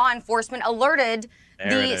local law enforcement alerted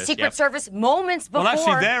the Secret Service moments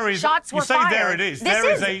before shots were fired? There it is.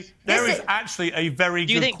 There is actually a very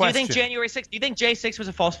good question. Do you think January 6th? Do you think J6 was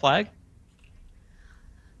a false flag?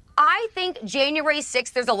 I think January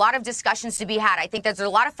 6th, there's a lot of discussions to be had. I think there's a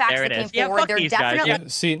lot of facts that came forward. They're definitely... Yeah,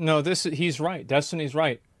 see, no, he's right. Destiny's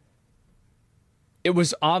right. It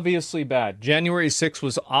was obviously bad. January 6th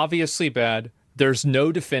was obviously bad. There's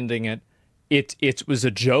no defending it. It was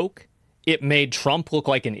a joke. It made Trump look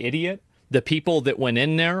like an idiot. The people that went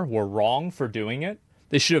in there were wrong for doing it.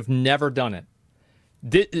 They should have never done it.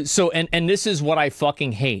 And this is what I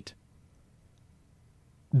fucking hate.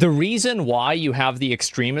 The reason why you have the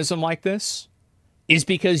extremism like this is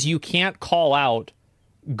because you can't call out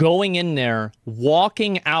going in there,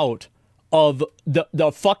 walking out of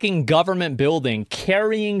the fucking government building,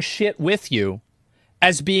 carrying shit with you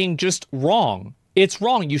as being just wrong. It's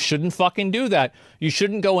wrong. You shouldn't fucking do that. You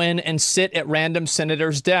shouldn't go in and sit at random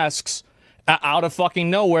senators' desks out of fucking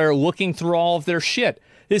nowhere looking through all of their shit.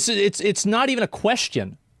 It's not even a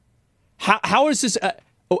question. How is this...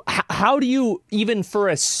 How do you even for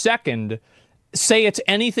a second say it's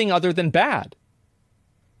anything other than bad?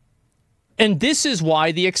 And this is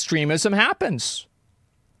why the extremism happens.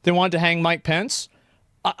 They wanted to hang Mike Pence.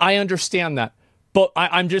 I understand that. But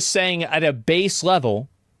I'm just saying at a base level,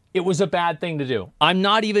 it was a bad thing to do. I'm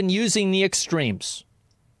not even using the extremes.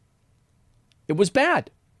 It was bad.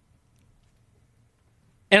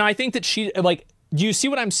 And I think that do you see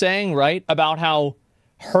what I'm saying, right? About how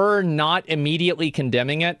her not immediately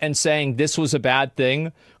condemning it and saying this was a bad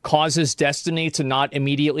thing causes Destiny to not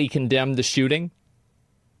immediately condemn the shooting?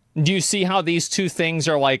 Do you see how these two things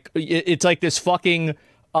are like, it's like this fucking,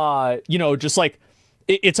 just like,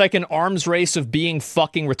 it's like an arms race of being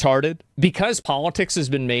fucking retarded? Because politics has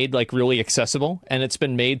been made like really accessible and it's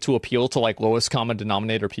been made to appeal to like lowest common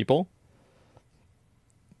denominator people.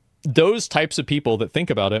 Those types of people that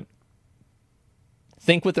think about it,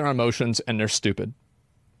 think with their emotions and they're stupid.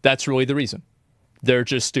 That's really the reason. They're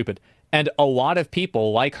just stupid. And a lot of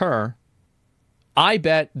people like her, I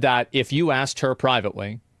bet that if you asked her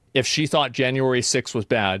privately, if she thought January 6th was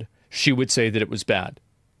bad, she would say that it was bad.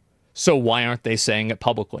 So why aren't they saying it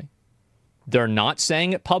publicly? They're not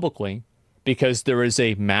saying it publicly because there is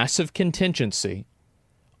a massive contingency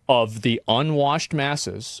of the unwashed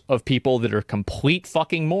masses of people that are complete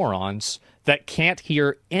fucking morons that can't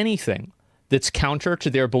hear anything that's counter to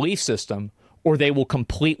their belief system, or they will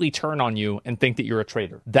completely turn on you and think that you're a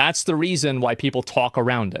traitor. That's the reason why people talk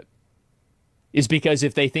around it, is because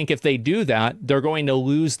if they think if they do that, they're going to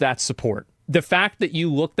lose that support. The fact that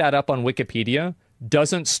you look that up on Wikipedia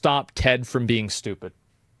doesn't stop Ted from being stupid.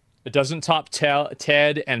 It doesn't stop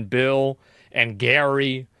Ted and Bill and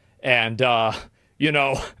Gary and,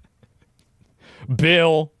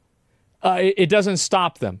 Bill. It doesn't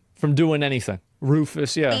stop them from doing anything.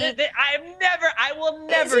 Rufus, yeah. I will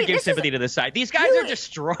never give sympathy to this side. These guys are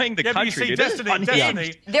destroying the country. You see, Destiny,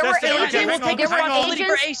 there were agents. There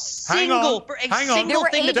were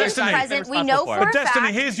agents present. We know for a fact.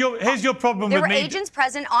 Destiny, here's your problem with me. There were agents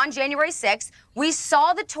present on January 6th. We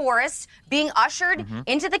saw the tourists being ushered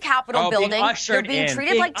into the Capitol building. They're being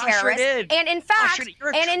treated like terrorists. And in fact,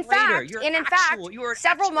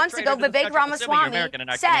 several months ago, Vivek Ramaswamy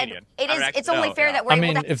said it's only fair that we're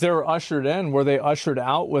able to. If they were ushered in, were they ushered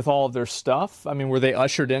out with all of their stuff? I mean, were they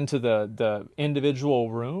ushered into the individual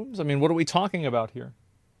rooms? I mean, what are we talking about here?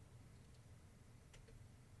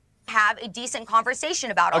 Have a decent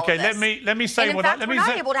conversation about all of this. Okay, let me say and in fact, we're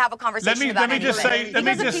not able to have a conversation about it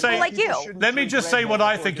because of people like you. Let me just say what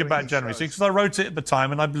I think about January 6th, because I wrote it at the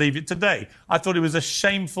time and I believe it today. I thought it was a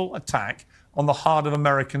shameful attack on the heart of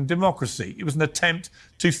American democracy. It was an attempt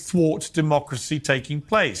to thwart democracy taking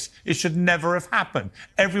place. It should never have happened.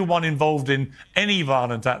 Everyone involved in any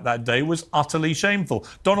violent act that day was utterly shameful.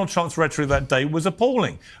 Donald Trump's rhetoric that day was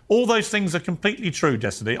appalling. All those things are completely true,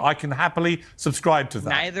 Destiny. I can happily subscribe to that.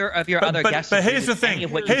 Neither of your other guests. But here's the thing.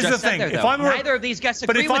 Here's the thing. Neither of these guests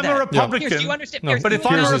agree with that. But if I'm a Republican, Piers, do you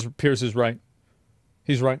understand? Piers is right.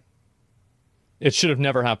 He's right. It should have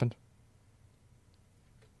never happened.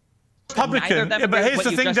 Republican, but here's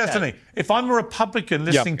the thing, Destiny. If I'm a Republican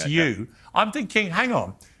listening to you, I'm thinking, hang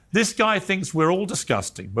on, this guy thinks we're all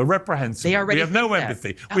disgusting, we're reprehensible, we have no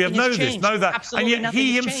empathy, we have no this, no that, absolutely, and yet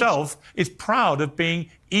he himself is proud of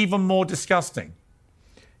being even more disgusting.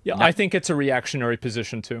 Yeah, I think it's a reactionary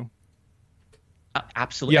position too.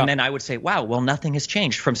 Absolutely. Yeah. And then I would say, wow, well, nothing has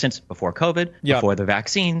changed from since before COVID, before the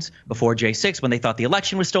vaccines, before J6, when they thought the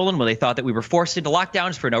election was stolen, when they thought that we were forced into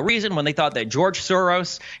lockdowns for no reason, when they thought that George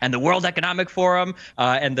Soros and the World Economic Forum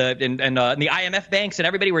and the IMF banks and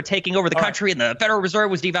everybody were taking over the country and the Federal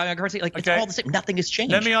Reserve was devaluing our currency. Like, it's all the same. Nothing has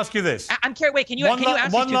changed. Let me ask you this. I'm curious. Wait, can you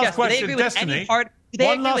ask one last question, do they agree with Destiny? Any part, do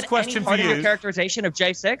they agree with any part of your characterization of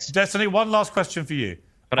J6? Destiny, one last question for you.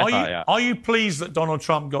 Are you pleased that Donald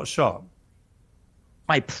Trump got shot?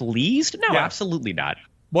 Am I pleased? No, absolutely not.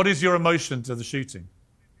 What is your emotion to the shooting?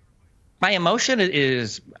 My emotion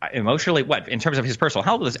is emotionally, what, in terms of his personal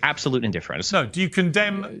health, is absolute indifference. No, do you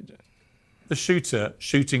condemn the shooter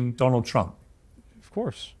shooting Donald Trump? Of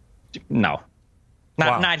course. No.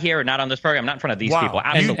 Not here, not on this program, not in front of these people.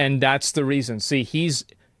 And that's the reason. See,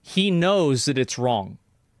 he knows that it's wrong.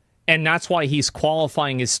 And that's why he's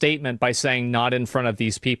qualifying his statement by saying not in front of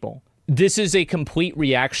these people. This is a complete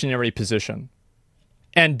reactionary position.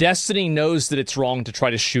 And Destiny knows that it's wrong to try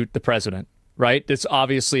to shoot the president, right? It's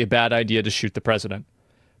obviously a bad idea to shoot the president.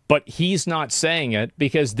 But he's not saying it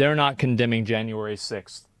because they're not condemning January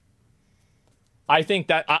 6th. I think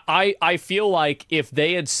that I feel like if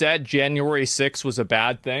they had said January 6th was a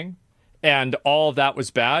bad thing and all of that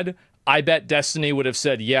was bad, I bet Destiny would have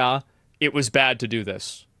said, yeah, it was bad to do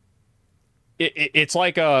this. It's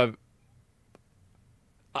like I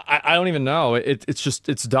don't even know.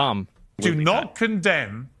 It's dumb. Do not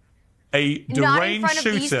condemn a deranged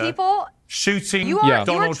shooter shooting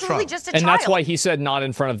Donald Trump. Just a and child. That's why he said not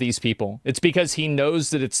in front of these people. It's because he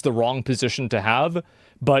knows that it's the wrong position to have,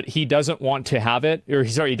 but he doesn't want to have it, or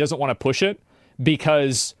he doesn't want to push it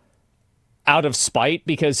because out of spite,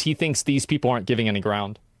 because he thinks these people aren't giving any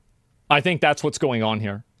ground. I think that's what's going on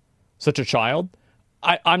here. Such a child.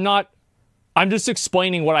 I'm just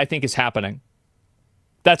explaining what I think is happening.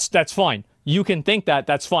 That's fine. You can think that,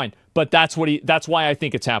 that's fine. But that's why I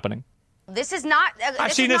think it's happening. This is not.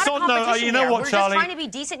 Actually, it's not a competition. You know what, Charlie? We're just trying to be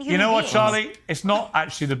decent human You know what, beings. Charlie? It's not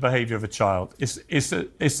actually the behaviour of a child. It's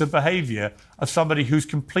the behaviour of somebody who's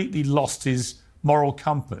completely lost his moral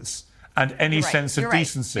compass and any sense of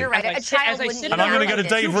decency. You're right. A child wouldn't. And I'm going to go to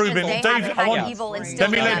Dave Rubin. Let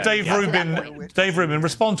me let Dave Rubin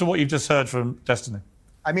respond to what you've just heard from Destiny.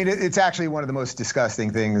 I mean, it's actually one of the most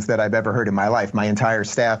disgusting things that I've ever heard in my life. My entire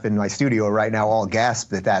staff in my studio right now all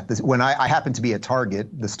gasped at that. When I happened to be at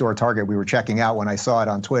Target, the store Target we were checking out when I saw it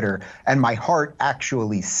on Twitter, and my heart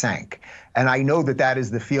actually sank. And I know that that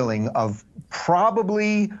is the feeling of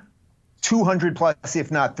probably 200 plus,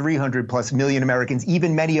 if not 300 plus million Americans,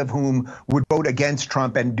 even many of whom would vote against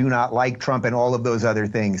Trump and do not like Trump and all of those other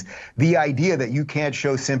things. The idea that you can't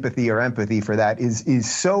show sympathy or empathy for that is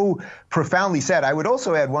so profoundly sad. I would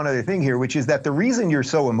also add one other thing here, which is that the reason you're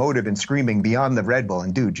so emotive and screaming beyond the Red Bull,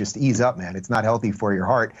 and dude, just ease up, man, it's not healthy for your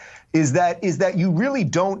heart, is that you really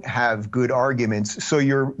don't have good arguments. So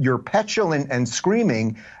you're petulant and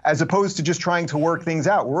screaming as opposed to just trying to work things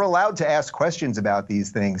out. We're allowed to ask questions about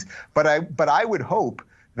these things, but I would hope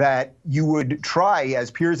that you would try, as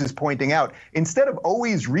Piers is pointing out, instead of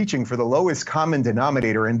always reaching for the lowest common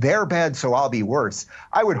denominator and they're bad, so I'll be worse.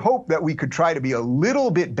 I would hope that we could try to be a little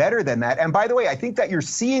bit better than that. And by the way, I think that you're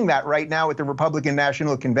seeing that right now at the Republican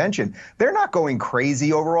National Convention. They're not going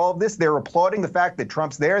crazy over all of this. They're applauding the fact that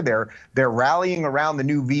Trump's there. They're rallying around the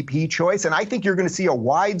new VP choice. And I think you're going to see a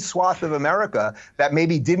wide swath of America that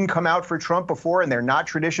maybe didn't come out for Trump before and they're not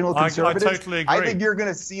traditional conservatives. I totally agree. I think you're going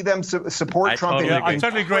to see them support Trump. I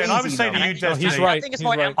totally agree. And I would say to you, Destiny. He's right. He's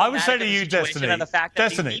right. I would say to you, Destiny. And the fact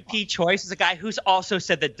that the VP choice is a guy who's also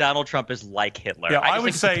said that Donald Trump is like Hitler. Yeah, I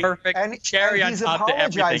would say perfect cherry on top to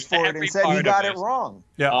everything. He's apologized for it and said he got it wrong.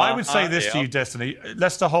 Yeah, I would say this to you, Destiny.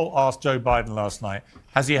 Lester Holt asked Joe Biden last night,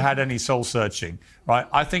 has he had any soul searching? Right.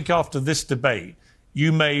 I think after this debate,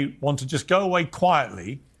 you may want to just go away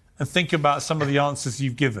quietly and think about some of the answers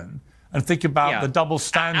you've given. And think about the double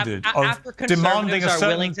standard of demanding a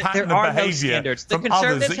certain pattern of behavior from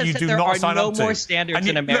others that you do not sign up to. There are no more standards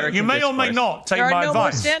in American you may or may not take my advice. There are no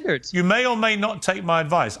more standards. You may or may not take my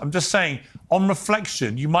advice. I'm just saying, on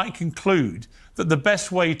reflection, you might conclude that the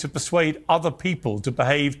best way to persuade other people to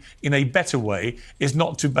behave in a better way is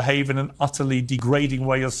not to behave in an utterly degrading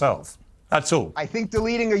way yourself. That's all. I think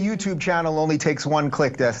deleting a YouTube channel only takes one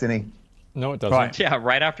click, Destiny. No, it doesn't. Right. Yeah,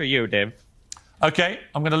 right after you, Dave. Okay,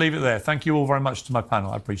 I'm going to leave it there. Thank you all very much to my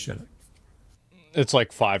panel. I appreciate it. It's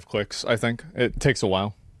like 5 clicks, I think. It takes a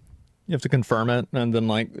while. You have to confirm it and then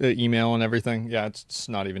like the email and everything. Yeah, it's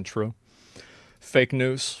not even true. Fake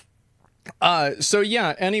news. So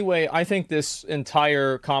yeah, anyway, I think this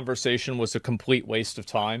entire conversation was a complete waste of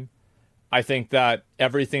time. I think that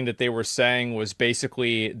everything that they were saying was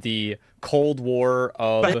basically the Cold War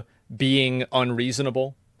of being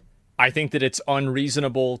unreasonable. I think that it's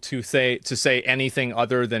unreasonable to say anything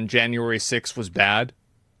other than January 6th was bad.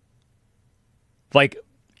 Like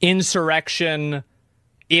insurrection,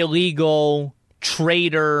 illegal,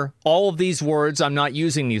 traitor, all of these words, I'm not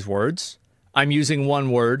using these words. I'm using one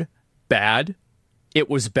word, bad. It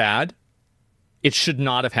was bad. It should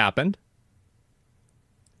not have happened.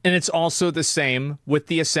 And it's also the same with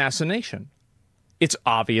the assassination. It's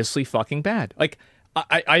obviously fucking bad. Like,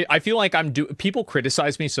 I feel like people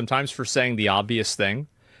criticize me sometimes for saying the obvious thing.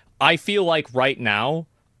 I feel like right now,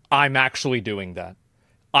 I'm actually doing that.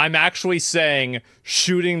 I'm actually saying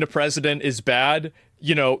shooting the president is bad.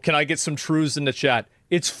 You know, can I get some truths in the chat?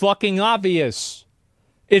 It's fucking obvious.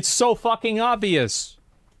 It's so fucking obvious.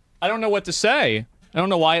 I don't know what to say. I don't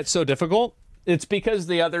know why it's so difficult. It's because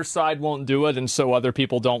the other side won't do it, and so other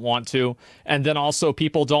people don't want to. And then also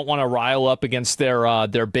people don't want to rile up against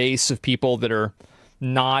their base of people that are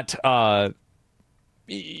not, like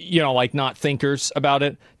not thinkers about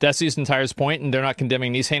it. Desi's entire point, and they're not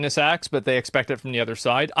condemning these heinous acts, but they expect it from the other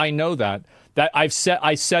side. I know that. I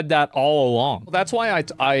said that all along. That's why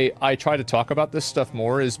I try to talk about this stuff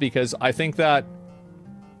more, is because I think that,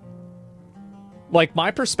 like, my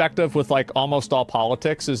perspective with like almost all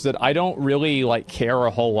politics is that I don't really like care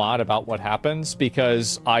a whole lot about what happens,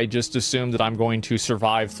 because I just assume that I'm going to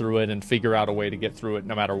survive through it and figure out a way to get through it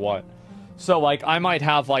no matter what. So, like, I might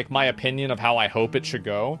have, like, my opinion of how I hope it should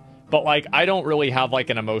go, but, like, I don't really have, like,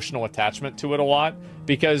 an emotional attachment to it a lot,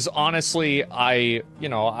 because, honestly, I've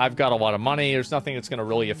got a lot of money. There's nothing that's going to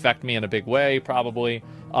really affect me in a big way, probably.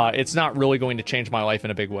 It's not really going to change my life in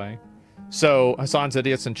a big way. So, Hassan's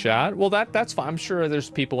idiots in chat, well, that's fine. I'm sure there's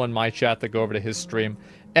people in my chat that go over to his stream.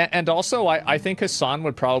 And also, I think Hassan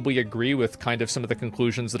would probably agree with kind of some of the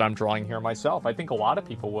conclusions that I'm drawing here myself. I think a lot of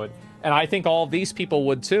people would. And I think all of these people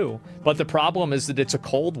would too. But the problem is that it's a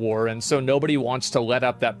Cold War, and so nobody wants to let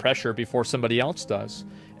up that pressure before somebody else does.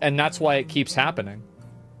 And that's why it keeps happening.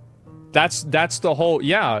 That's the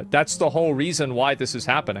whole reason why this is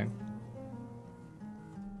happening.